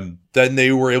 And then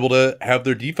they were able to have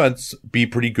their defense be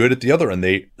pretty good at the other end.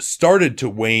 They started to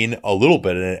wane a little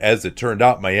bit. And as it turned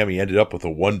out, Miami ended up with a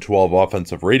 112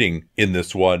 offensive rating in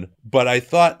this one. But I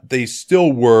thought they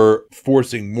still were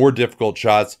forcing more difficult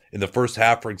shots. In the first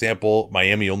half, for example,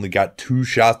 Miami only got 2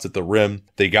 shots at the rim.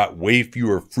 They got way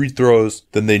fewer free throws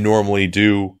than they normally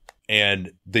do.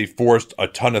 And they forced a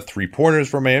ton of 3-pointers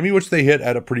from Miami, which they hit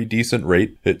at a pretty decent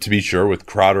rate, to be sure, with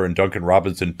Crowder and Duncan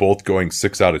Robinson both going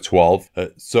 6 out of 12.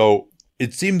 So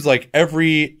it seems like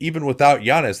even without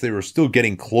Giannis, they were still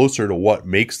getting closer to what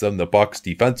makes them the Bucks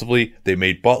defensively. They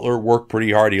made Butler work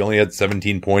pretty hard. He only had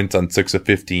 17 points on 6 of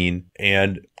 15.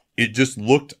 And it just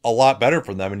looked a lot better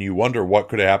for them. And you wonder what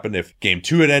could have happened if game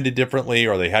 2 had ended differently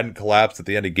or they hadn't collapsed at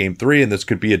the end of game 3. And this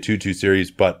could be a 2-2 series.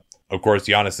 But of course,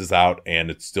 Giannis is out, and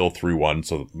it's still 3-1,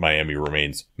 so Miami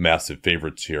remains massive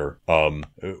favorites here.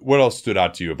 What else stood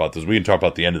out to you about this? We can talk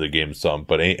about the end of the game some,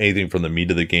 but anything from the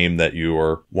meat of the game that you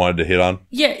wanted to hit on?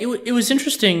 Yeah, it was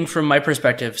interesting from my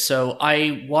perspective. So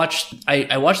I watched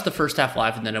the first half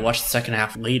live, and then I watched the second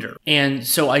half later. And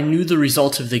so I knew the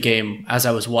results of the game as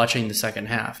I was watching the second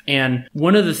half. And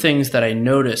one of the things that I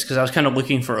noticed, because I was kind of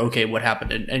looking for, okay, what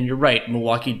happened? And you're right,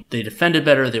 Milwaukee, they defended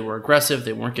better, they were aggressive,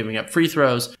 they weren't giving up free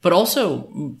throws, but also,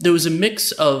 there was a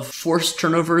mix of forced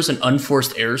turnovers and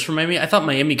unforced errors from Miami. I thought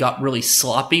Miami got really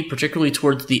sloppy, particularly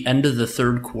towards the end of the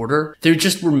third quarter. They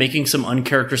just were making some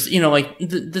uncharacteristic, like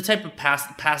the type of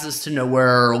passes to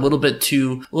nowhere, a little bit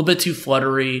too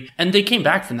fluttery, and they came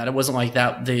back from that. It wasn't like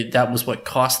that was what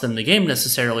cost them the game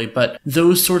necessarily, but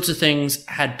those sorts of things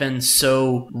had been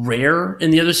so rare in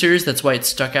the other series. That's why it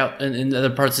stuck out in other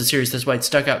parts of the series. That's why it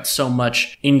stuck out so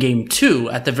much in game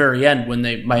 2 at the very end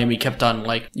when Miami kept on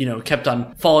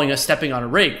stepping on a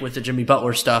rake with the Jimmy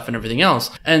Butler stuff and everything else.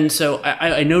 And so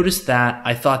I noticed that.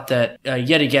 I thought that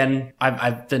yet again,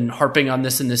 I've been harping on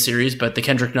this in this series, but the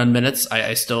Kendrick Nunn minutes,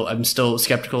 I'm still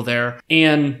skeptical there.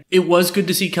 And it was good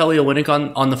to see Kelly Olynyk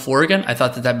on the floor again. I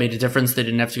thought that made a difference. They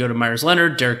didn't have to go to Myers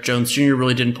Leonard. Derek Jones Jr.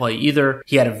 really didn't play either.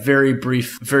 He had a very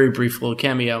brief little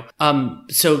cameo.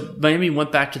 So Miami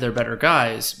went back to their better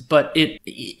guys, but it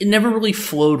never really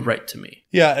flowed right to me.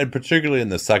 Yeah, and particularly in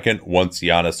the second, once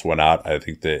Giannis went out, I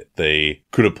think that they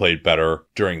could have played better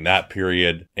during that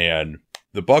period. And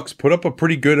the Bucks put up a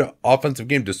pretty good offensive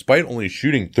game despite only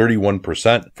shooting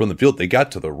 31% from the field. They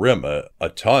got to the rim a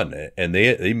ton, and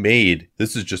they made,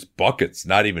 this is just buckets,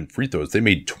 not even free throws. They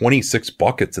made 26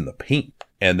 buckets in the paint.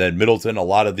 And then Middleton, a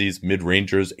lot of these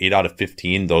mid-rangers, 8 out of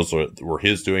 15, those were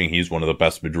his doing. He's one of the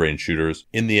best mid-range shooters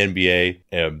in the NBA.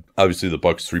 And obviously the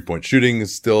Bucks' three-point shooting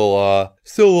is still a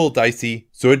little dicey.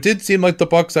 So it did seem like the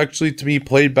Bucks actually, to me,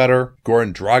 played better.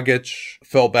 Goran Dragic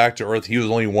fell back to earth. He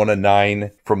was only 1 of 9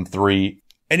 from 3.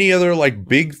 Any other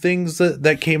big things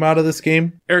that came out of this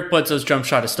game? Eric Bledsoe's jump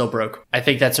shot is still broke. I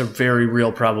think that's a very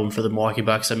real problem for the Milwaukee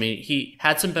Bucks. I mean, he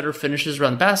had some better finishes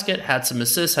around the basket, had some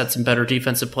assists, had some better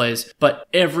defensive plays, but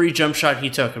every jump shot he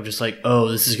took, I'm just like, oh,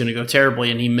 this is going to go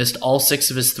terribly. And he missed all 6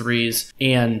 of his threes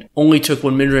and only took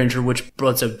 1 mid-ranger, which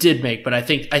Bledsoe did make. But I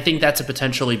think that's a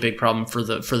potentially big problem for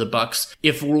the Bucks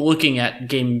if we're looking at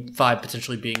Game 5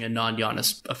 potentially being a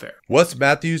non-Giannis affair. Wes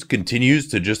Matthews continues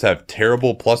to just have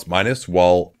terrible plus-minus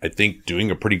while I think doing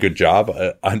a pretty good job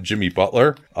on Jimmy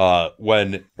Butler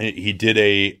when he did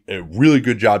a really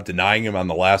good job denying him on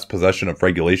the last possession of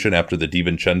regulation after the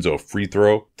DiVincenzo free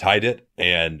throw tied it.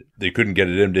 And they couldn't get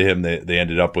it into him. They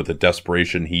ended up with a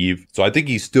desperation heave. So I think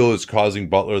he still is causing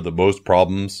Butler the most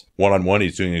problems. One-on-one,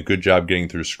 he's doing a good job getting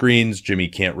through screens. Jimmy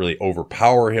can't really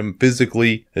overpower him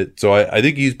physically. So I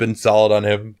think he's been solid on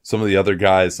him. Some of the other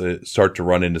guys start to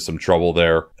run into some trouble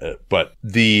there. But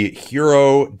the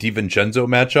Hero DiVincenzo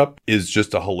matchup is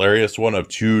just a hilarious one of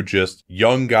two just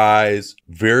young guys,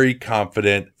 very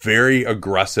confident, very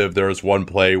aggressive. There was one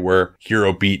play where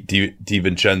Hero beat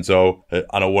DiVincenzo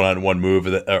on a one-on-one move.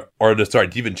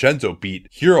 DiVincenzo beat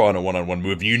Hero on a one-on-one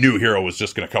move. You knew Hero was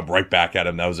just going to come right back at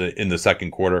him. That was in the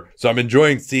second quarter. So I'm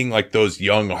enjoying seeing those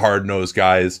young, hard-nosed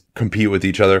guys compete with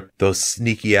each other. Those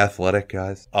sneaky athletic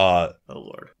guys. Oh,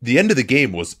 Lord. The end of the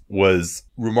game was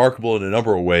remarkable in a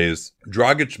number of ways.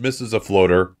 Dragic misses a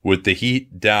floater with the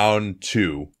Heat down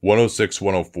to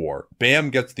 106-104. Bam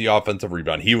gets the offensive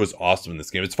rebound. He was awesome in this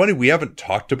game. It's funny, we haven't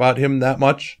talked about him that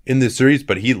much in this series,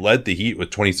 but he led the Heat with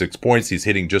 26 points. He's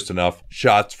hitting just enough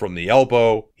shots from the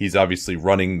elbow. He's obviously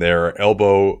running their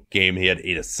elbow game. He had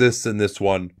 8 assists in this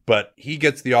one, but he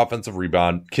gets the offensive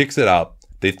rebound, kicks it out.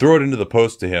 They throw it into the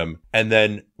post to him, and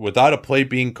then without a play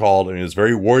being called, and it was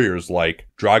very Warriors-like,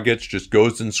 Dragic just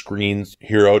goes and screens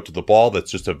Hero to the ball.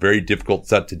 That's just a very difficult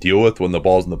set to deal with when the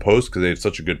ball's in the post because they have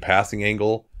such a good passing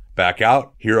angle back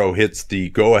out. Hero hits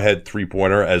the go-ahead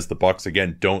three-pointer as the Bucks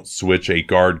again don't switch a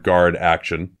guard-guard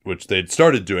action, which they'd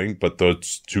started doing, but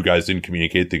those two guys didn't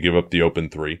communicate. They give up the open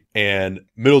three. And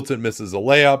Middleton misses a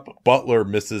layup. Butler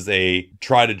misses a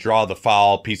try to draw the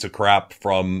foul piece of crap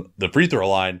from the free throw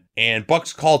line. And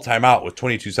Bucks call timeout with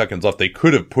 22 seconds left. They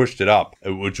could have pushed it up,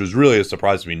 which was really a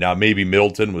surprise to me. Now, maybe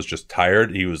Middleton was just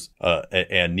tired. He was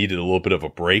and needed a little bit of a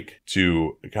break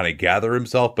to kind of gather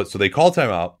himself. But so they call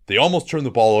timeout. They almost turn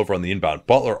the ball over on the inbound.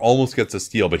 Butler almost gets a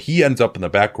steal, but he ends up in the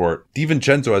backcourt.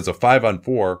 DiVincenzo has a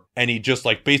 5-on-4, and he just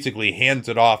like basically hands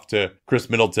it off to Chris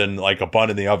Middleton like a bun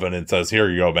in the oven and says, "Here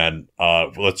you go, man.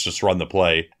 Let's just run the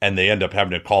play." And they end up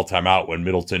having to call timeout when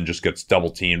Middleton just gets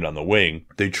double teamed on the wing.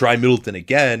 They try Middleton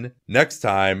again. Next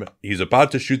time, he's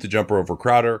about to shoot the jumper over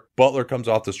Crowder. Butler comes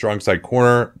off the strong side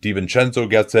corner. DiVincenzo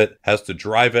gets it, has to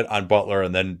drive it on Butler,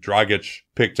 and then Dragic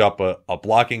picked up a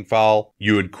blocking foul.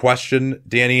 You would question,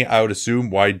 Danny, I would assume,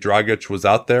 why Dragic was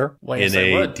out there in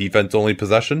a defense-only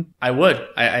possession? I would.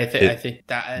 I think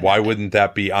that... Why wouldn't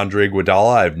that be Andre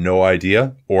Iguodala? I have no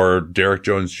idea. Or Derek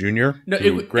Jones Jr.?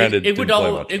 No, granted,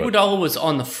 Iguodala was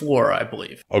on the floor, I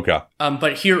believe. Okay.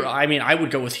 But here, I mean, I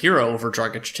would go with Hero over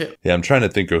Dragic, too. Yeah, I'm trying to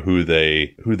think of who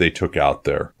they took out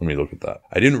there. Let me look at that.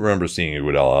 I didn't remember seeing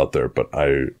Iguodala out there, but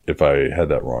if I had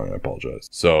that wrong, I apologize.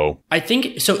 So I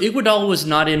think so. Iguodala was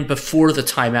not in before the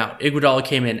timeout. Iguodala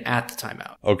came in at the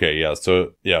timeout. Okay, yeah.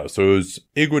 So it was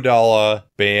Iguodala,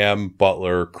 Bam,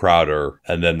 Butler, Crowder,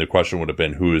 and then the question would have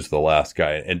been who is the last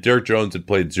guy. And Derek Jones had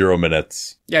played 0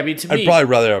 minutes. Yeah, I mean, to me, I'd probably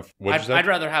rather have. I'd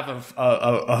rather have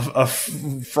a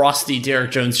frosty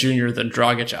Derek Jones Jr. than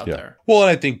Dragic out there. Well, and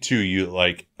I think too, you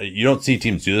don't see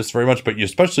teams do this very much, but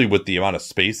especially with the amount of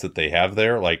space that they have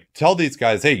there, like tell these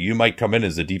guys, hey, you might come in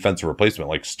as a defensive replacement,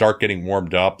 like start getting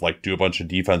warmed up, like do a bunch of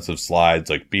defensive slides,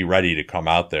 like be ready to come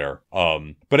out there.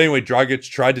 But anyway, Dragic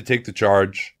tried to take the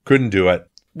charge, couldn't do it.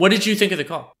 What did you think of the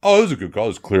call? Oh, it was a good call. It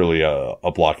was clearly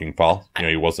a blocking foul.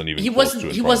 He wasn't even. He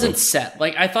wasn't set.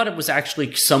 Like I thought it was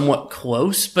actually somewhat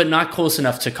close, but not close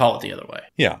enough to call it the other way.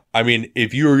 Yeah, I mean,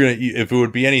 if it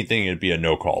would be anything, it'd be a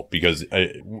no call because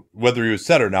whether he was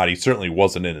set or not, he certainly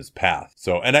wasn't in his path.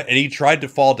 So and he tried to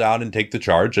fall down and take the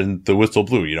charge, and the whistle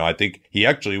blew. I think he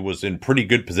actually was in pretty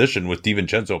good position with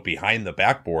DiVincenzo behind the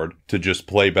backboard to just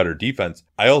play better defense.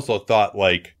 I also thought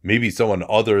like maybe someone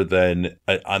other than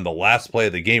on the last play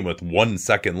of the game with 1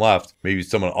 second left, maybe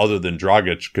someone other than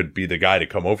Dragic could be the guy to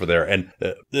come over there. And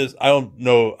I don't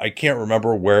know, I can't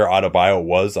remember where Adebayo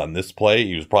was on this play.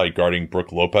 He was probably guarding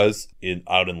Brook Lopez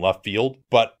out in left field,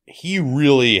 but he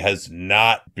really has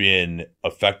not been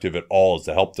effective at all as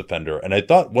a help defender. And I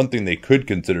thought one thing they could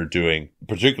consider doing,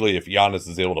 particularly if Giannis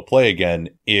is able to play again,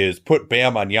 is put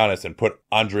Bam on Giannis and put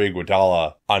Andre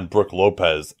Iguodala on Brook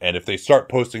Lopez. And if they start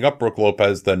posting up Brook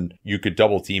Lopez, then you could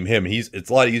double team him. It's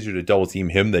a lot easier to double team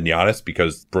him than Giannis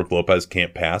because Brook Lopez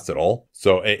can't pass at all.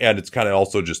 So, and it's kind of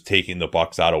also just taking the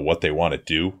Bucks out of what they want to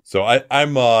do. So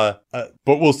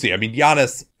but we'll see. I mean,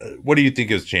 Giannis, what do you think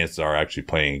his chances are actually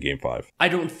playing in Game 5? I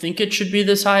don't think it should be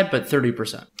this high, but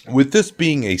 30%. With this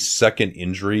being a second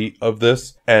injury of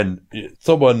this, and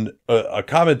someone, a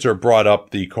commenter brought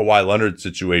up the Kawhi Leonard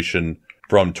situation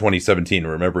from 2017.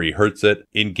 Remember, he hurts it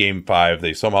in Game 5.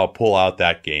 They somehow pull out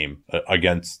that game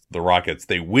against the Rockets.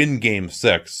 They win Game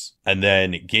 6. And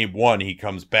then Game 1, he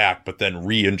comes back, but then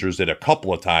re-injures it a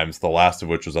couple of times, the last of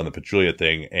which was on the Pachulia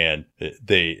thing, and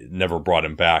they never brought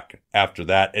him back after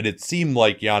that. And it seemed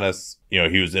like Giannis,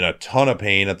 he was in a ton of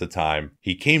pain at the time.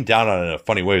 He came down on it in a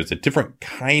funny way. It was a different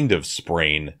kind of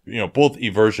sprain, both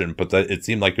eversion, but it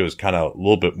seemed like it was kind of a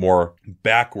little bit more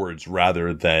backwards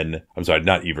rather than, I'm sorry,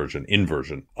 not eversion,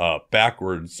 inversion,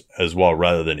 backwards as well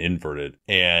rather than inverted.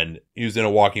 And he was in a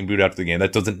walking boot after the game.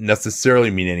 That doesn't necessarily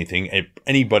mean anything.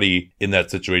 Anybody in that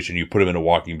situation, you put him in a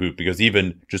walking boot because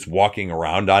even just walking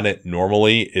around on it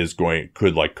normally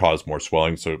could cause more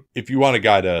swelling. So if you want a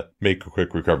guy to make a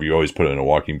quick recovery, you always put him in a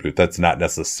walking boot. That's not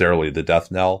necessarily the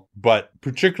death knell, but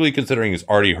particularly considering he's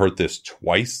already hurt this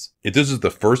twice. If this is the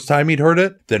first time he'd heard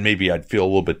it, then maybe I'd feel a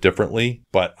little bit differently,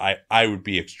 but I would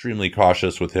be extremely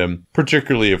cautious with him,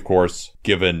 particularly, of course,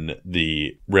 given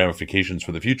the ramifications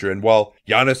for the future. And while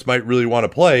Giannis might really want to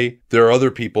play, there are other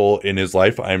people in his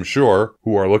life, I'm sure,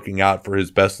 who are looking out for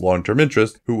his best long-term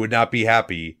interest, who would not be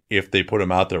happy if they put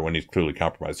him out there when he's clearly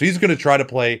compromised. So he's going to try to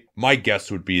play. My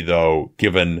guess would be, though,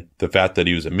 given the fact that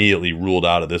he was immediately ruled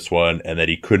out of this one and that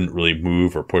he couldn't really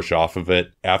move or push off of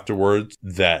it afterwards,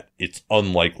 that it's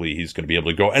unlikely he's going to be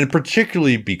able to go. And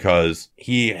particularly because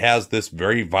he has this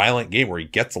very violent game where he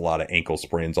gets a lot of ankle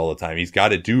sprains all the time. He's got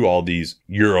to do all these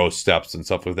Euro steps and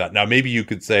stuff like that. Now, maybe you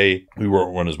could say we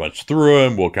won't run as much through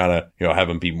him. We'll kind of, have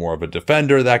him be more of a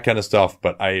defender, that kind of stuff.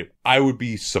 But I would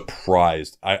be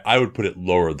surprised. I would put it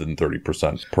lower than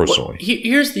 30% personally. Well,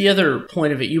 here's the other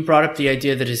point of it. You brought up the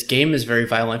idea that his game is very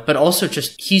violent, but also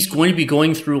just he's going to be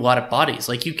going through a lot of bodies.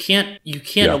 Like you can't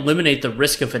eliminate the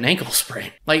risk of an ankle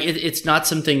sprain. Like it's not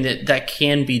something that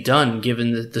can be done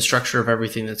given the structure of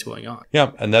everything that's going on.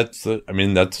 Yeah, and that's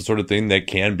the sort of thing that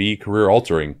can be career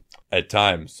altering at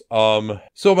times.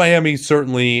 So Miami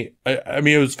certainly, I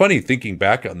mean, it was funny thinking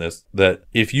back on this, that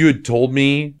if you had told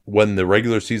me when the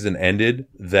regular season ended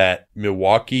that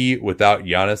Milwaukee without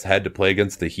Giannis had to play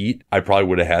against the Heat, I probably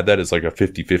would have had that as like a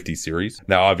 50-50 series.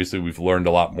 Now, obviously we've learned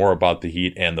a lot more about the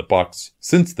Heat and the Bucks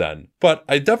since then, but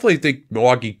I definitely think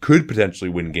Milwaukee could potentially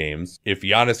win games if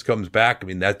Giannis comes back. I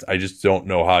mean, I just don't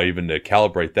know how even to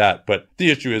calibrate that. But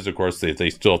the issue is, of course, they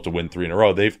still have to win 3 in a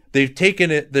row. They've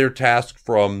taken their task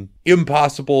from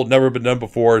impossible, never been done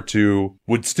before, to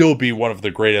would still be one of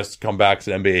the greatest comebacks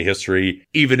in NBA history,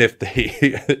 even if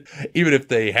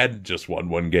they hadn't just won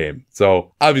one game.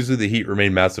 So obviously the Heat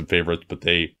remain massive favorites, but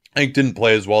they, I think, didn't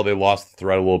play as well. They lost the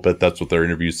thread a little bit. That's what their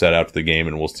interview said after the game,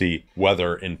 and we'll see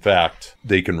whether, in fact,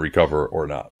 they can recover or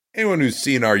not. Anyone who's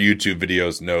seen our YouTube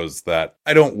videos knows that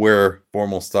I don't wear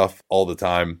formal stuff all the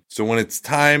time. So when it's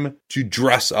time to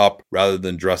dress up rather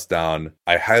than dress down,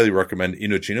 I highly recommend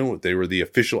Indochino. They were the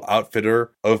official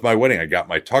outfitter of my wedding. I got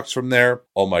my tux from there.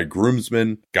 All my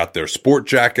groomsmen got their sport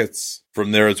jackets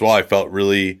from there as well. I felt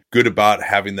really good about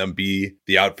having them be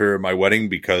the outfitter of my wedding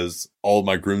because all of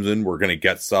my groomsmen were going to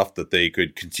get stuff that they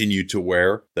could continue to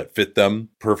wear that fit them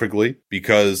perfectly.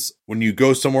 Because when you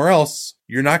go somewhere else,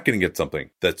 you're not going to get something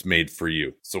that's made for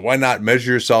you. So why not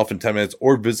measure yourself in 10 minutes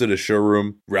or visit a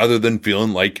showroom rather than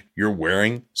feeling like you're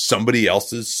wearing somebody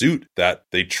else's suit that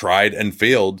they tried and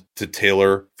failed to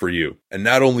tailor for you. And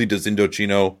not only does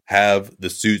Indochino have the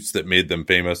suits that made them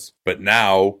famous, but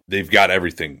now they've got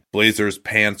everything. Blazers,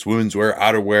 pants, women's wear,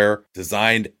 outerwear,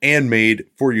 designed and made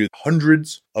for you.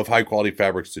 Hundreds of high quality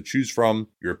fabrics to choose from.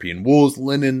 European wools,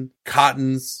 linen,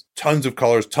 cottons, tons of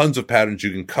colors, tons of patterns.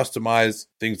 You can customize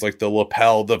things like the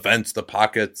lapel, the vents, the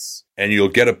pockets, and you'll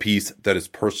get a piece that is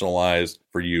personalized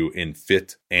for you in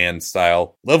fit and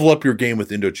style. Level up your game with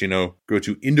Indochino. Go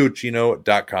to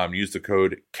Indochino.com. Use the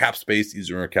code CAPSPACE.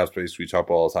 These are CAPSPACE we talk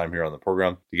about all the time here on the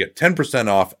program to get 10%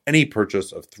 off any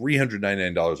purchase of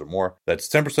 $399 or more. That's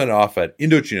 10% off at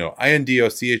Indochino,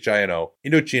 Indochino,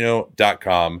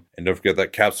 Indochino.com. And don't forget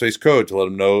that CAPSPACE code to let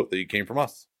them know that you came from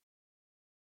us.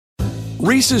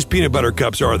 Reese's peanut butter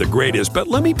cups are the greatest, but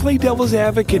let me play devil's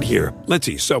advocate here. Let's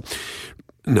see. So,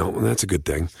 no, that's a good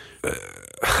thing.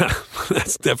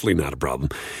 That's definitely not a problem.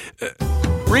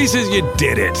 Reese's, you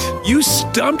did it. You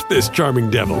stumped this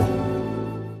charming devil.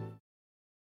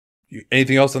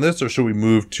 Anything else on this, or should we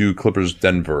move to Clippers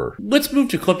Denver? Let's move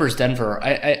to Clippers Denver.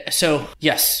 So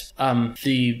yes,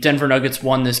 the Denver Nuggets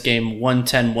won this game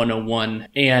 110-101,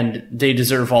 and they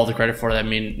deserve all the credit for that. I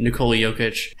mean, Nikola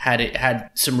Jokic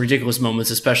had some ridiculous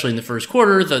moments, especially in the first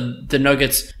quarter. The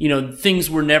Nuggets, things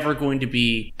were never going to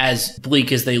be as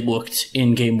bleak as they looked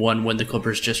in game one when the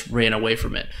Clippers just ran away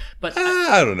from it. But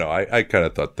I don't know. I kind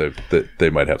of thought that they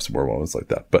might have some more moments like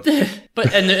that, but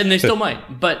and they still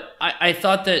might. But I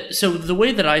thought that. So the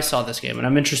way that I saw this game, and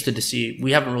I'm interested to see,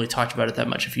 we haven't really talked about it that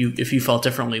much, if you felt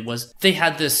differently, was they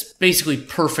had this basically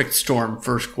perfect storm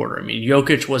first quarter. I mean,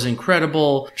 Jokic was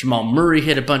incredible. Jamal Murray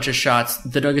hit a bunch of shots.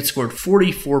 The Nuggets scored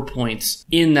 44 points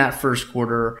in that first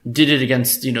quarter. Did it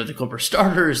against, the Clippers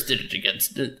starters, did it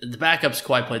against the backups.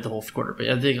 Kawhi played the whole quarter,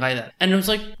 but I think like that. And it was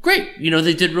like, great.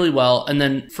 They did really well. And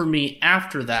then for me,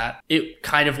 after that, it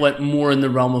kind of went more in the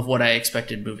realm of what I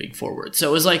expected moving forward. So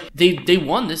it was like, they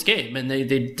won this game, and they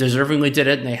deservingly did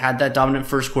it, and they had that dominant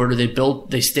first quarter.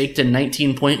 They staked a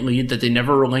 19-point lead that they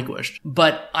never relinquished.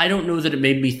 But I don't know that it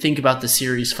made me think about the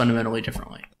series fundamentally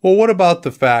differently. Well, what about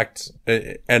the fact,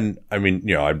 and I mean,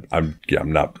 I'm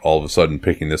not all of a sudden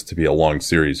picking this to be a long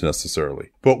series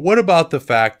necessarily, but what about the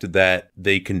fact that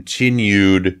they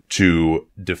continued to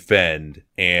defend,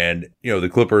 and, the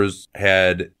Clippers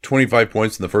had 25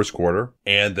 points in the first quarter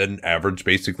and then averaged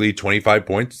basically 25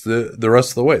 points the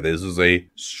rest of the way. This is a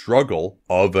struggle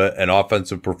of an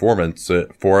offensive performance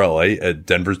for LA.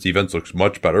 Denver's defense looks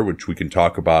much better, which we can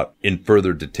talk about in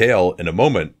further detail in a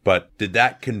moment, but did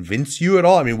that convince you at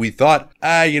all? I mean, mean, we thought,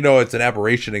 it's an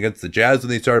aberration against the Jazz when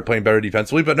they started playing better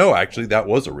defensively, but no, actually, that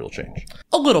was a real change.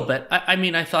 A little bit. I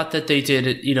mean, I thought that they did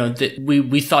it,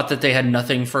 we thought that they had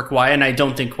nothing for Kawhi, and I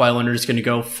don't think Kawhi Leonard is going to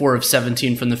go 4 of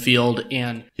 17 from the field.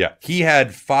 And yeah, he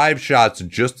had 5 shots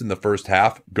just in the first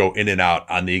half go in and out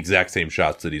on the exact same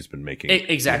shots that he's been making.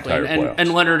 Exactly.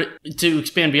 And Leonard, to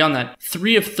expand beyond that,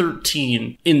 3 of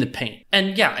 13 in the paint.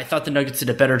 And yeah, I thought the Nuggets did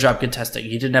a better job contesting.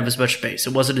 He didn't have as much space.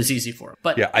 It wasn't as easy for him.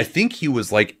 But yeah, I think he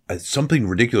was like something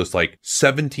ridiculous, like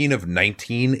 17 of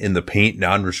 19 in the paint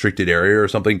non-restricted area or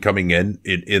something coming in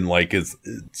like it's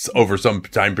over some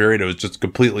time period. It was just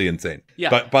completely insane. Yeah.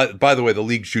 But by the way, the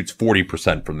league shoots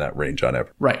 40% from that range on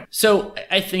average. Right. So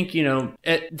I think, I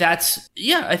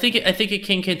think it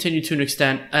can continue to an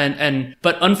extent.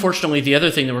 But unfortunately, the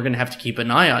other thing that we're going to have to keep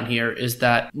an eye on here is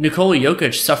that Nikola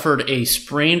Jokic suffered a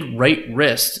sprained right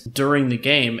wrist during the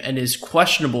game and is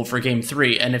questionable for game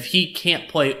 3. And if he can't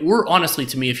play, or honestly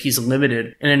to me, if he's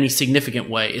limited in any significant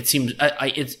way, it seems,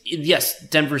 yes,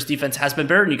 Denver's defense has been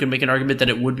better, and you can make an argument that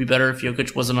it would be better if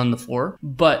Jokic wasn't on the floor,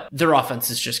 but their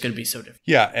offense is just going to be so different.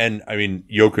 Yeah, and I mean,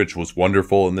 Jokic was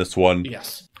wonderful in this one.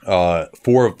 Yes. 4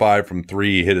 of 5 from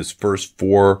 3. He hit his first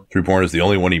 4 3-pointers. The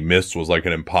only one he missed was like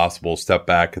an impossible step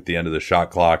back at the end of the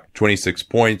shot clock. 26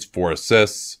 points, 4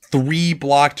 assists, 3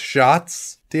 blocked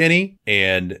shots, Danny,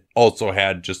 and also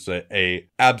had just a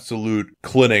absolute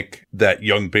clinic that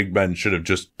young big men should have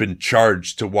just been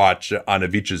charged to watch on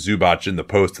Ivica Zubac in the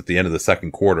post at the end of the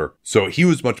second quarter. So he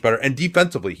was much better. And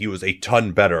defensively, he was a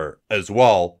ton better as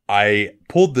well. I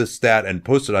pulled this stat and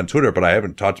posted on Twitter, but I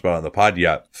haven't talked about it on the pod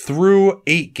yet. Through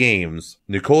 8 games,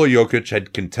 Nikola Jokic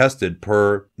had contested,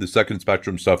 per the Second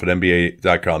Spectrum stuff at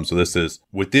NBA.com. So this is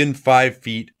within 5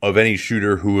 feet of any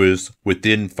shooter who is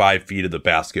within 5 feet of the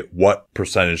basket. What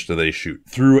percentage do they shoot?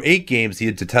 Through 8 games, he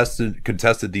had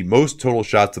contested the most total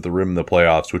shots at the rim in the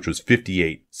playoffs, which was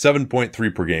 58.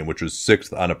 7.3 per game, which was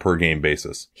 6th on a per game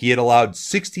basis. He had allowed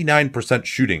 69%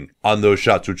 shooting on those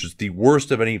shots, which is the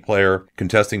worst of any player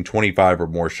contesting 25 or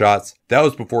more shots. That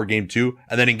was before game 2.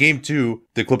 And then in game 2,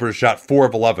 the Clippers shot 4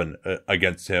 of 11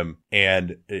 against him.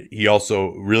 And he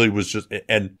also really was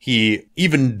and he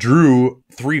even drew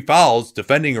 3 fouls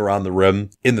defending around the rim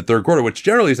in the third quarter, which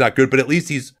generally is not good, but at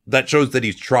least that shows that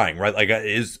he's trying, right? Like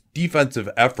his defensive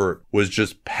effort was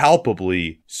just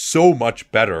palpably so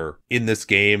much better in this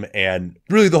game. And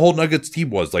really the whole Nuggets team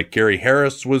was like, Gary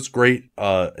Harris was great.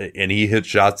 And he hit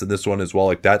shots in this one as well.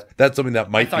 Like that's something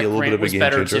that might be a little bit of a game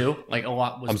changer. Too. Like a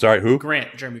lot was. I'm sorry, who?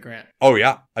 Jeremy Grant. Oh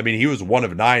yeah. I mean, he was 1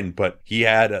 of 9, but he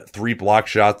had 3 block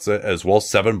shots as well,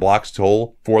 7 blocks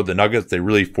total for the Nuggets. They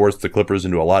really forced the Clippers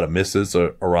into a lot of misses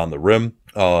around the rim.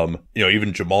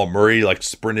 Even Jamal Murray like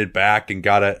sprinted back and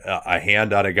got a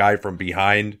hand on a guy from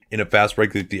behind in a fast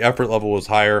break. The effort level was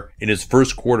higher. In his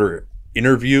first quarter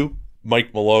interview,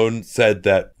 Mike Malone said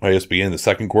that, I guess beginning the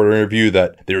second quarter interview,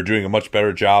 that they were doing a much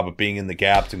better job of being in the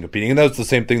gaps and competing. And that was the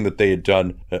same thing that they had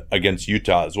done against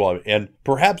Utah as well. And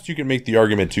perhaps you can make the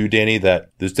argument too, Danny, that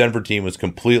this Denver team was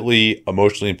completely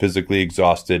emotionally and physically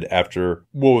exhausted after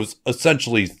what was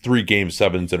essentially 3 Game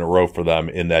 7s in a row for them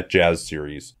in that Jazz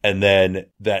series. And then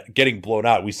that getting blown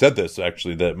out, we said this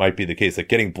actually, that might be the case, that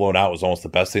getting blown out was almost the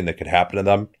best thing that could happen to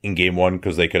them in game 1,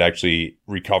 because they could actually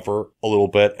recover a little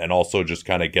bit and also just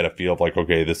kind of get a feel of like,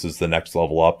 okay, this is the next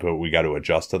level up, but we got to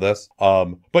adjust to this.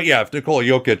 But yeah, if Nikola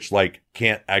Jokic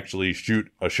can't actually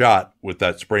shoot a shot with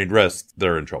that sprained wrist,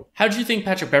 they're in trouble. How did you think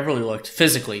Patrick Beverley looked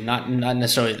physically? Not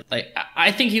necessarily.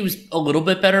 I think he was a little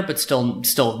bit better, but still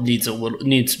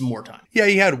needs more time. Yeah,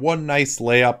 he had one nice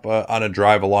layup on a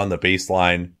drive along the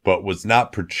baseline, but was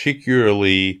not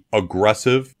particularly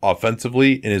aggressive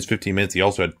offensively in his 15 minutes. He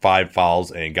also had 5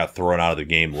 fouls and got thrown out of the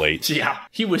game late. Yeah,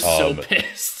 he was so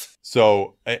pissed.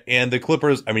 So, and the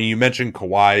Clippers, I mean, you mentioned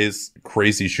Kawhi's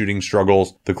crazy shooting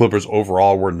struggles. The Clippers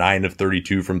overall were 9 of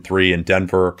 32 from 3, and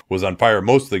Denver was on fire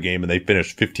most of the game, and they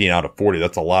finished 15 out of 40.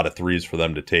 That's a lot of threes for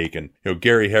them to take. And,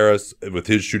 Gary Harris, with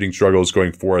his shooting struggles,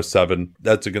 going 4 of 7,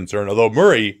 that's a concern. Although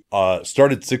Murray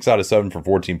started 6 out of 7 for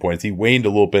 14 points. He waned a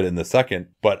little bit in the second,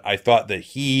 but I thought that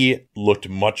he looked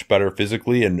much better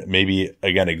physically, and maybe,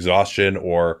 again, exhaustion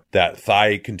or that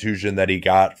thigh contusion that he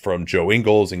got from Joe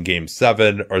Ingles in game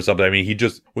 7 or something. I mean, he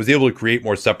just was able to create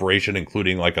more separation,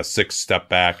 including like a 6 step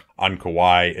back on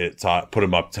Kawhi. It's put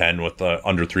him up 10 with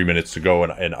under 3 minutes to go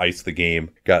and ice the game.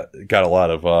 Got a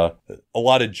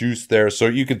lot of juice there. So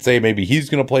you could say maybe he's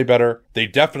going to play better. They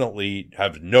definitely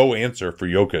have no answer for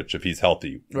Jokic if he's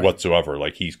healthy whatsoever.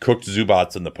 Like, he's cooked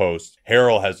Zubats in the post.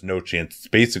 Harrell has no chance. It's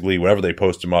basically whenever they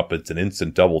post him up, it's an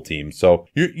instant double team. So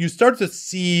you start to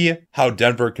see how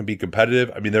Denver can be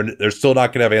competitive. I mean, they're still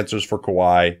not going to have answers for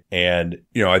Kawhi. And,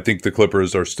 I think the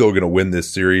Clippers are still going to win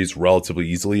this series relatively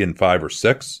easily in 5 or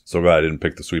 6. So glad I didn't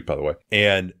pick the sweep, by the way.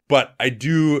 But I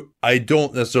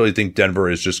don't necessarily think Denver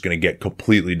is just going to get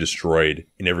completely destroyed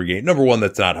in every game. Number one,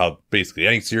 that's not how basically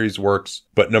any series works.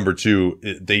 But number two,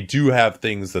 they do have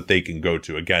things that they can go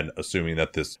to. Again, assuming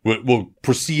that this will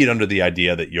proceed under the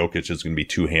idea that Jokic is going to be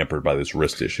too hampered by this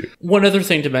wrist issue. One other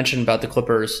thing to mention about the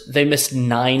Clippers, they missed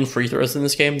 9 free throws in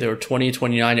this game. They were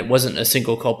 20-29. It wasn't a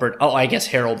single culprit. Oh, I guess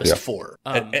Harrell missed 4.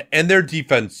 And their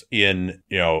defense in,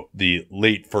 the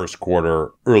late first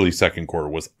quarter, early second quarter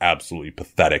was absolutely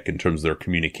pathetic in terms of their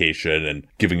communication and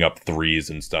giving up threes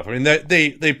and stuff. I mean,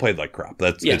 they played like crap.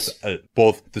 It's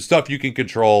both the stuff you can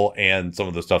control and some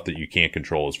of the stuff that you can't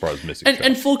control as far as missing shots.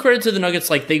 And full credit to the Nuggets,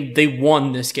 like they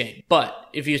won this game. But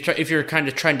if you're kind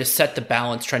of trying to set the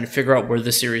balance, trying to figure out where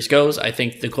the series goes, I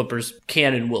think the Clippers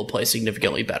can and will play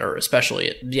significantly better,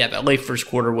 especially that late first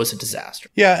quarter was a disaster.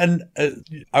 Yeah, and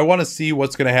I want to see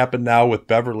what's going to happen now with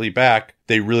Beverly back.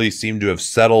 They really seem to have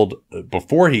settled,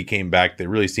 before he came back, they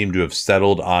really seem to have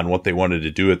settled on what they wanted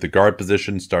to do at the guard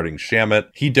position, starting Shamet.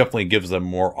 He definitely gives them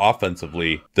more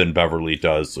offensively than Beverly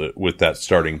does with that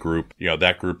starting group.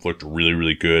 That group looked really,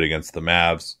 really good against the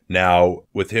Mavs. Now,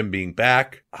 with him being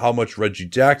back, how much Reggie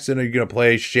Jackson are you going to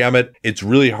play? Shamet, it's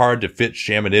really hard to fit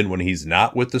Shamet in when he's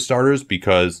not with the starters,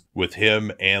 because with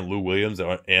him and Lou Williams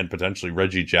and potentially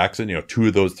Reggie Jackson, 2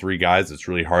 of those 3 guys, it's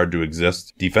really hard to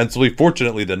exist defensively.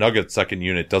 Fortunately, the Nuggets second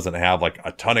unit doesn't have like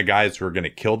a ton of guys who are going to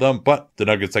kill them, but the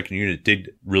Nuggets second unit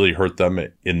did really hurt them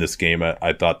in this game.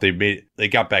 I thought they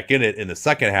got back in it in the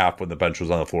second half when the bench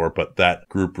was on the floor, but that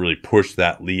group really pushed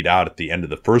that lead out at the end of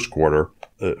the first quarter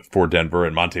for Denver,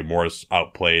 and Monte Morris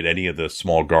outplayed any of the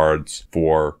small guards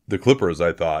for the Clippers,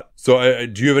 I thought. So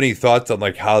do you have any thoughts on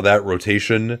like how that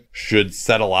rotation should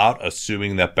settle out,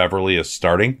 assuming that Beverly is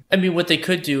starting? I mean, what they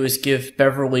could do is give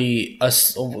Beverly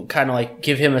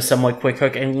give him a somewhat quick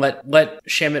hook and let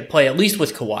Shamet play at least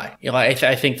with Kawhi.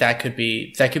 I think that could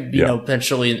be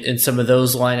potentially in some of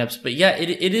those lineups. But yeah,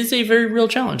 it is a very real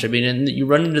challenge. I mean, and you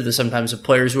run into this sometimes with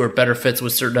players who are better fits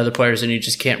with certain other players, and you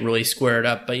just can't really square it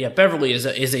up. But yeah, Beverly is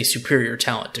a superior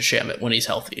talent to Shamet when he's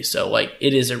healthy. So like,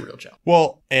 it is a real challenge.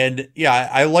 Well, and yeah,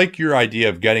 I like your idea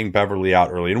of getting Beverly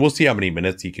out early, and we'll see how many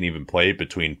minutes he can even play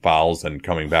between fouls and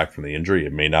coming back from the injury.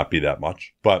 It may not be that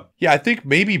much, but yeah, I think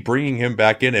maybe bringing him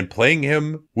back in and playing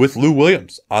him with Lou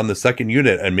Williams on the second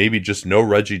unit, and maybe just no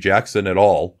Reggie Jackson at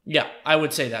all. Yeah, I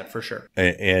would say that for sure.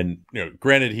 And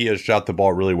granted, he has shot the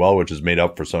ball really well, which has made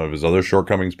up for some of his other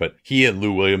shortcomings, but he and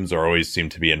Lou Williams always seem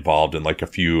to be involved in like a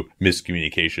few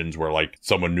miscommunications where like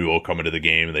someone new will come into the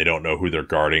game and they don't know who they're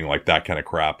guarding, like that kind of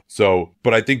crap. So,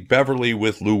 but I think Beverly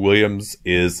with Lou Williams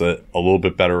is a little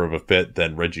bit better of a fit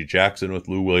than Reggie Jackson with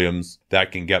Lou Williams.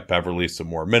 That can get Beverly some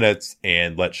more minutes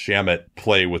and let Shamet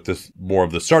play with this more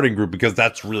of the starting group, because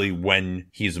that's really when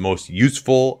he's most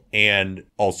useful. And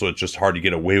also it's just hard to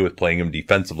get away with playing him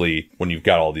defensively when you've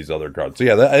got all these other guards. So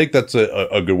yeah, I think that's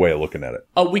a good way of looking at it.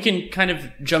 We can kind of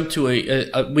jump to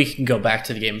we can go back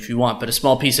to the game if you want, but a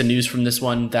small piece of news from this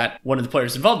one, that one of the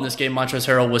players involved in this game, Montrezl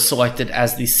Harrell, was selected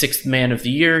as the 6th man of the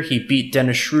year. He beat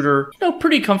Dennis Schroeder,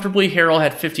 pretty comfortably. Harrell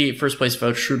had 58 first place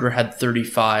votes. Schroeder had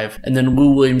 35. And then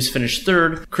Lou Williams finished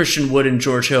 3rd. Christian Wood and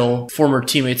George Hill, former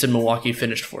teammates in Milwaukee,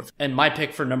 finished 4th. And my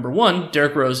pick for number 1,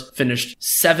 Derrick Rose, finished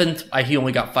 7th. He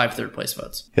only got 5 third place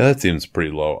votes. Yeah, that seems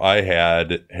pretty low. I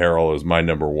had Harrell as my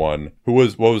number 1.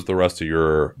 What was the rest of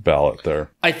your ballot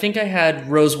there? I think I had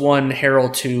Rose 1,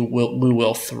 Harrell 2, Lou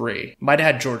Will 3. Might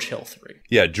have had George Hill 3.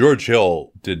 Yeah, George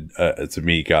Hill did, to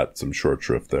me, got some short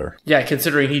shrift there. Yeah,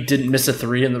 considering he didn't miss a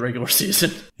 3 in the regular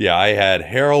season. Yeah, I had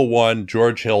Harrell 1,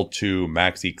 George Hill 2,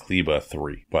 Maxi Kleber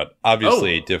 3. But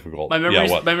obviously difficult. My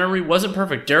memory wasn't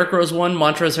perfect. Derrick Rose 1,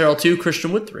 Montrezl Harrell 2,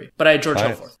 Christian Wood 3. But I had George Hill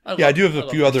 4th. I do have a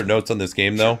few other notes on this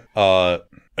game, though.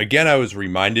 Again, I was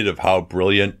reminded of how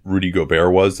brilliant Rudy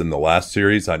Gobert was in the last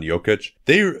series on Jokic.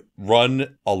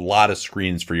 run a lot of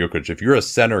screens for Jokic. If you're a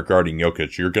center guarding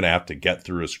Jokic, you're going to have to get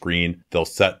through a screen. They'll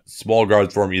set small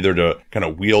guards for him either to kind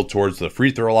of wheel towards the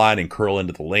free throw line and curl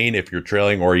into the lane if you're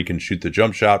trailing, or you can shoot the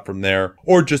jump shot from there,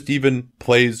 or just even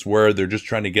plays where they're just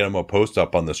trying to get him a post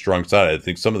up on the strong side. I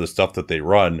think some of the stuff that they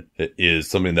run is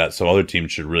something that some other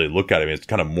teams should really look at. I mean, it's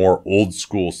kind of more old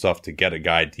school stuff to get a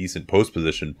guy decent post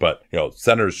position, but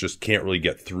centers just can't really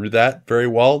get through that very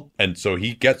well. And so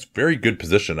he gets very good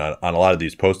position on a lot of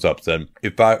these post ups. And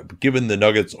given the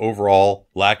Nuggets overall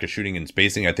lack of shooting and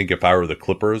spacing, I think if I were the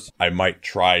Clippers, I might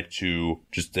try to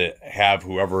just to have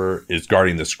whoever is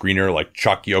guarding the screener, like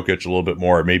chuck Jokic a little bit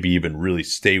more, or maybe even really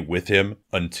stay with him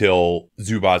until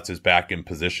Zubac is back in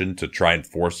position to try and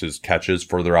force his catches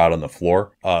further out on the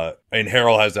floor. And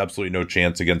Harrell has absolutely no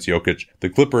chance against Jokic. The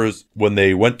Clippers, when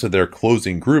they went to their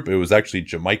closing group, it was actually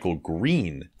JaMychal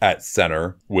Green at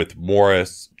center with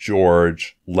Morris,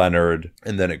 George, Leonard,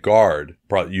 and then at guard,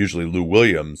 usually Lou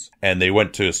Williams. And they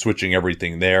went to switching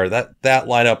everything there. That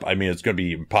lineup, I mean, it's going to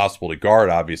be impossible to guard,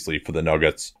 obviously, for the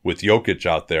Nuggets with Jokic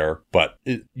out there. But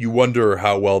you wonder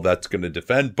how well that's going to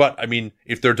defend. But, I mean,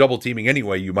 if they're double teaming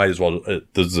anyway, you might as well,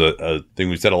 this is a thing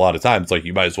we've said a lot of times, like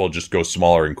you might as well just go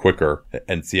smaller and quicker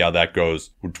and see how that goes.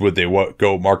 Would they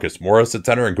go Marcus Morris at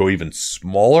center and go even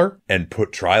smaller and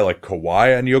try like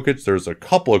Kawhi on Jokic? There's a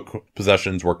couple of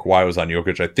possessions where Kawhi was on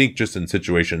Jokic, I think just in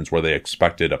situations where they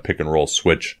expected a pick and roll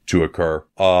switch to occur.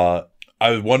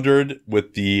 I wondered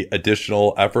with the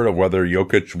additional effort of whether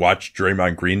Jokic watched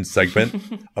Draymond Green's segment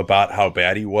about how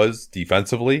bad he was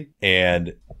defensively.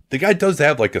 And the guy does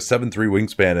have like a 7'3"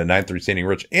 wingspan and 9'3" standing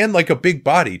rich and like a big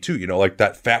body too, like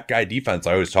that fat guy defense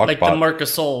I always talk about. Like the Marc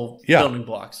Gasol building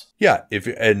blocks. Yeah.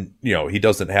 He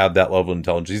doesn't have that level of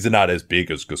intelligence. He's not as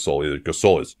big as Gasol either.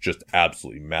 Gasol is just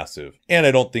absolutely massive. And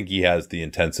I don't think he has the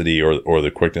intensity or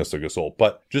the quickness of Gasol,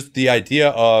 but just the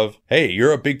idea of, hey,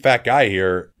 you're a big fat guy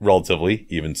here, relatively,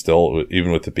 even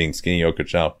with it being skinny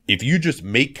Jokic now. If you just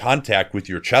make contact with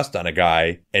your chest on a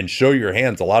guy and show your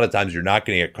hands, a lot of times you're not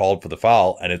going to get called for the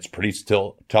foul, and it's pretty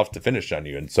still tough to finish on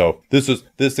you. And so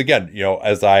this again,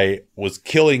 as I was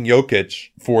killing Jokic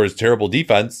for his terrible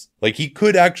defense, like he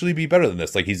could actually be better than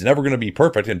this. Like he's never going to be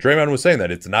perfect. And Draymond was saying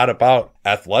that it's not about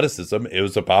athleticism. It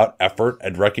was about effort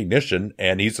and recognition.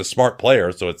 And he's a smart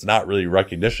player. So it's not really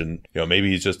recognition. Maybe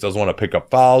he just doesn't want to pick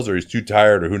up fouls or he's too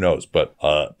tired or who knows. But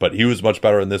he was much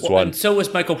better in this one. And so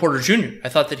was Michael Porter Jr. I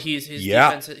thought that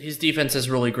his defense has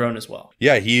really grown as well.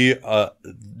 Yeah. He,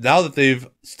 now that they've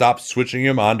stopped switching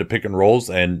him on to pick and rolls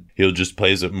and he'll just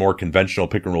plays a more conventional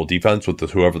pick and roll defense with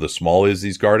whoever the small is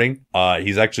he's guarding,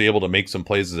 he's actually able to make some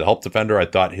plays as a help defender. I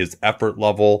thought his effort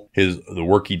level, the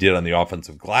work he did on the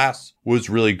offensive glass was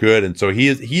really good. And so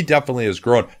he definitely has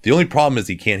grown. The only problem is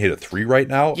he can't hit a three right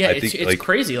now. Yeah, it's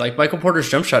crazy. Like Michael Porter's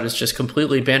jump shot has just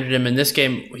completely abandoned him. In this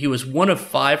game, he was 1 of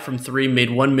 5 from 3, made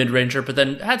one mid-ranger, but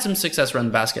then had some success around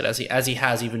the basket as he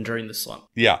has even during the slump.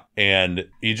 Yeah, and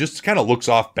he just kind of looks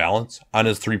off balance on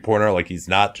his three-pointer. Like he's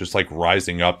not just like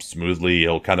rising up smoothly.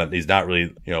 He's not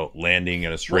really, landing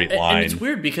in a straight line. And it's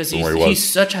weird because he has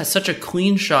such a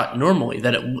clean shot normally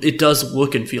that it does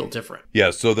look and feel different.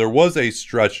 Yeah, so there was a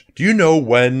stretch. Do you know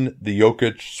when the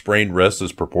Jokic sprained wrist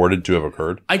is purported to have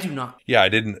occurred? I do not. Yeah, I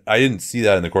didn't see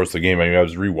that in the course of the game. I mean, I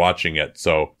was rewatching it,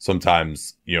 so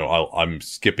sometimes I'm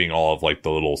skipping all of like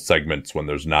the little segments when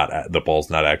the ball's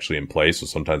not actually in play. So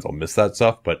sometimes I'll miss that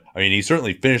stuff. But I mean, he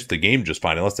certainly finished the game just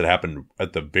fine, unless it happened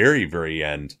at the very, very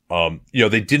end.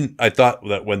 They didn't. I thought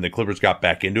that when the Clippers got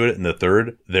back into it in the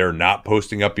third, they're not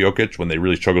posting up Jokic when they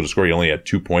really struggled to score. He only had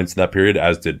 2 points in that period,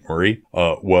 as did Murray.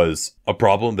 Was a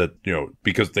problem that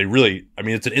because they really, I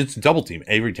mean, it's an instant double team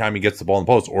every time he gets the ball in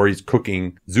the post, or he's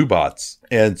cooking Zubac.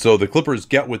 And so the Clippers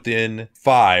get within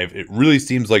 5. It really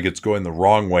seems like it's going the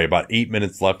wrong way. About 8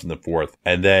 minutes left in the fourth.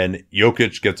 And then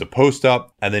Jokic gets a post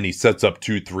up and then he sets up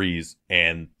 2 threes.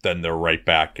 And then they're right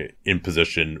back in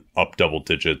position, up double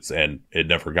digits. And it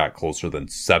never got closer than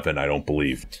 7, I don't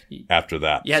believe, after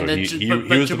that. Yeah, so but he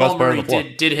was the best player on the floor.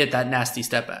 Did hit that nasty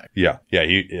step back. Yeah.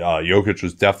 Jokic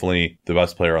was definitely the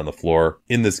best player on the floor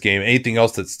in this game. Anything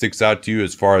else that sticks out to you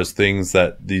as far as things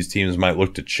that these teams might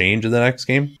look to change in the next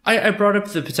game? I brought up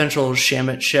the potential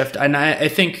Shamet shift, and I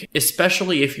think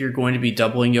especially if you're going to be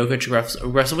doubling Jokic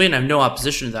aggressively, and I have no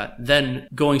opposition to that, then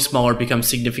going smaller becomes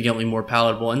significantly more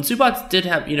palatable. And Zubac did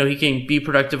have, he can be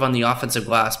productive on the offensive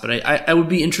glass, but I would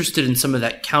be interested in some of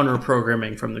that counter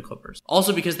programming from the Clippers.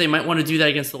 Also because they might want to do that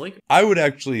against the Lakers. I would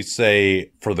actually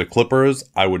say for the Clippers,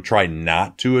 I would try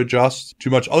not to adjust too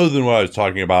much, other than what I was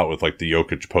talking about with like the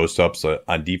Jokic post-ups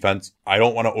on defense. I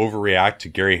don't want to overreact to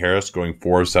Gary Harris going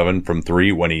 4 of 7 from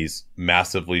 3 when he's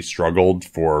massively struggled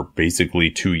for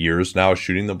basically 2 years now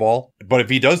shooting the ball. but if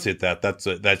he does hit that,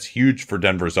 that's huge for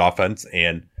Denver's offense.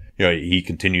 And, he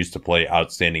continues to play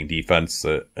outstanding defense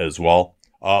as well.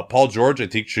 Paul George, I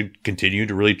think, should continue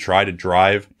to really try to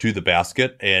drive to the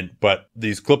basket. But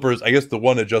these Clippers, I guess the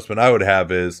one adjustment I would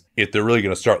have is if they're really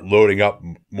going to start loading up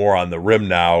more on the rim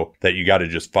now, that you got to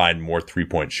just find more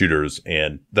 3-point shooters.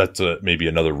 And that's maybe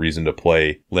another reason to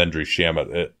play Landry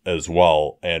Shamet as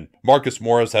well. And Marcus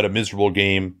Morris had a miserable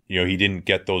game. He didn't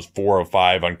get those 4 of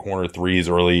 5 on corner threes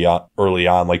early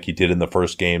on like he did in the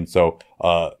first game. So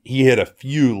he hit a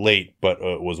few late, but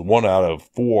it was 1 out of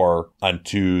 4 on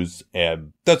 2s,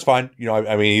 and that's fine.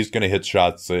 He's going to hit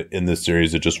shots in this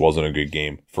series. It just wasn't a good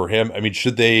game for him.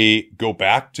 Should they go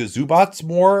back to Zubac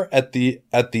more at the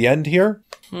end here?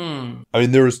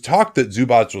 There was talk that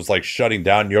Zubac was like shutting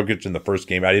down Jokic in the first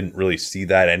game. I didn't really see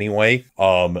that anyway.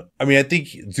 I think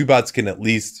Zubac can at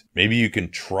least, maybe you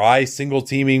can try single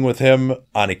teaming with him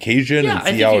on occasion and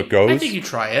see how it goes. I think you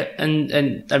try it. And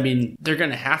they're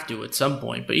going to have to at some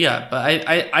point. But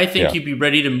I think you'd be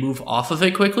ready to move off of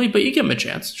it quickly, but you give him a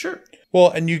chance. Sure. Well,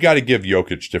 and you got to give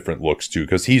Jokic different looks too,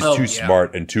 because he's too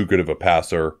smart and too good of a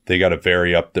passer. They got to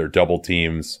vary up their double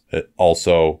teams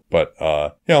also. But,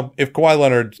 if Kawhi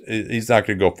Leonard, he's not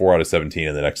going to go 4 out of 17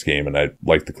 in the next game, and I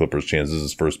like the Clippers' chances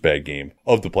his first bad game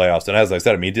of the playoffs. And as I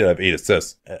said, he did have 8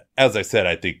 assists. As I said,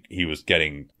 I think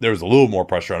there was a little more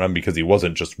pressure on him because he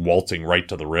wasn't just waltzing right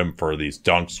to the rim for these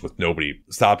dunks with nobody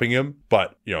stopping him.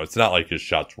 But, it's not like his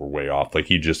shots were way off. Like,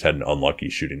 he just had an unlucky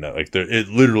shooting night. Like, it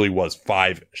literally was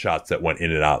 5 shots that went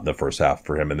in and out in the first half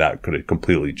for him, and that could have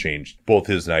completely changed both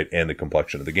his night and the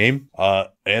complexion of the game.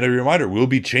 And a reminder, we'll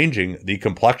be changing the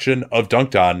complexion of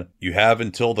Dunked On. You have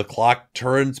until the clock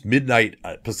turns midnight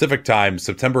Pacific time,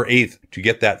 September 8th, to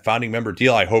get that founding member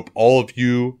deal. I hope all of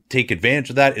you take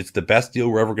advantage of that. It's the best deal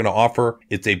we're ever going to offer.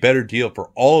 It's a better deal for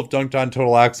all of Dunked On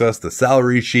Total Access, the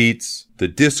salary sheets, the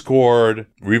Discord.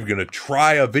 We're going to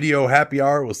try a video happy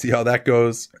hour. We'll see how that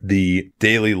goes. The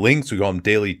daily links, we call them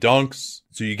daily dunks.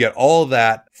 So you get all of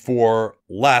that for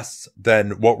less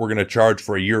than what we're going to charge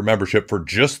for a year membership for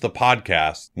just the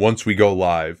podcast once we go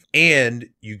live. And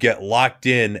you get locked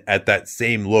in at that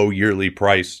same low yearly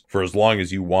price for as long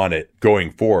as you want it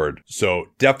going forward. So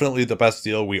definitely the best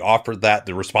deal. We offered that.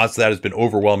 The response to that has been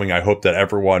overwhelming. I hope that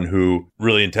everyone who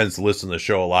really intends to listen to the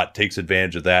show a lot takes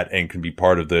advantage of that and can be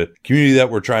part of the community that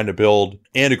we're trying to build.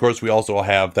 And of course, we also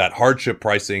have that hardship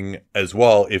pricing as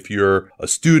well. If you're a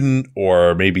student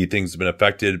or maybe things have been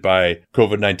affected by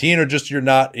COVID-19 or just you're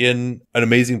not in an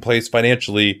amazing place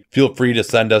financially, feel free to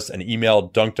send us an email,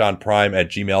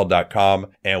 dunkedonprime@gmail.com,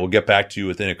 and we'll get back to you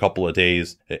within a couple of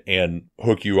days and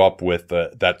hook you up with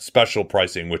that special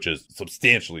pricing, which is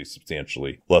substantially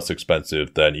less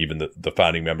expensive than even the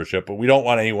founding membership. But we don't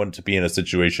want anyone to be in a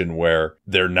situation where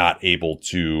they're not able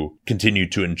to continue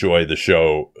to enjoy the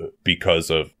show because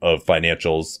of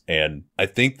financials. And I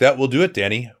think that will do it,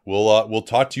 Danny. We'll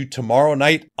talk to you tomorrow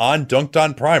night on Dunked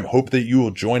On Prime. Hope that you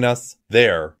will join us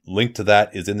there. Link to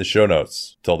that is in the show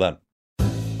notes. Till then.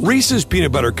 Reese's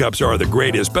Peanut Butter Cups are the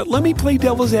greatest, but let me play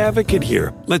devil's advocate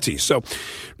here. Let's see. So,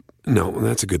 no,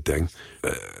 that's a good thing.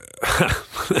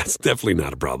 That's definitely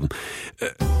not a problem.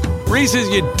 Reese's,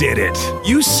 you did it.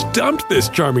 You stumped this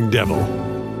charming devil.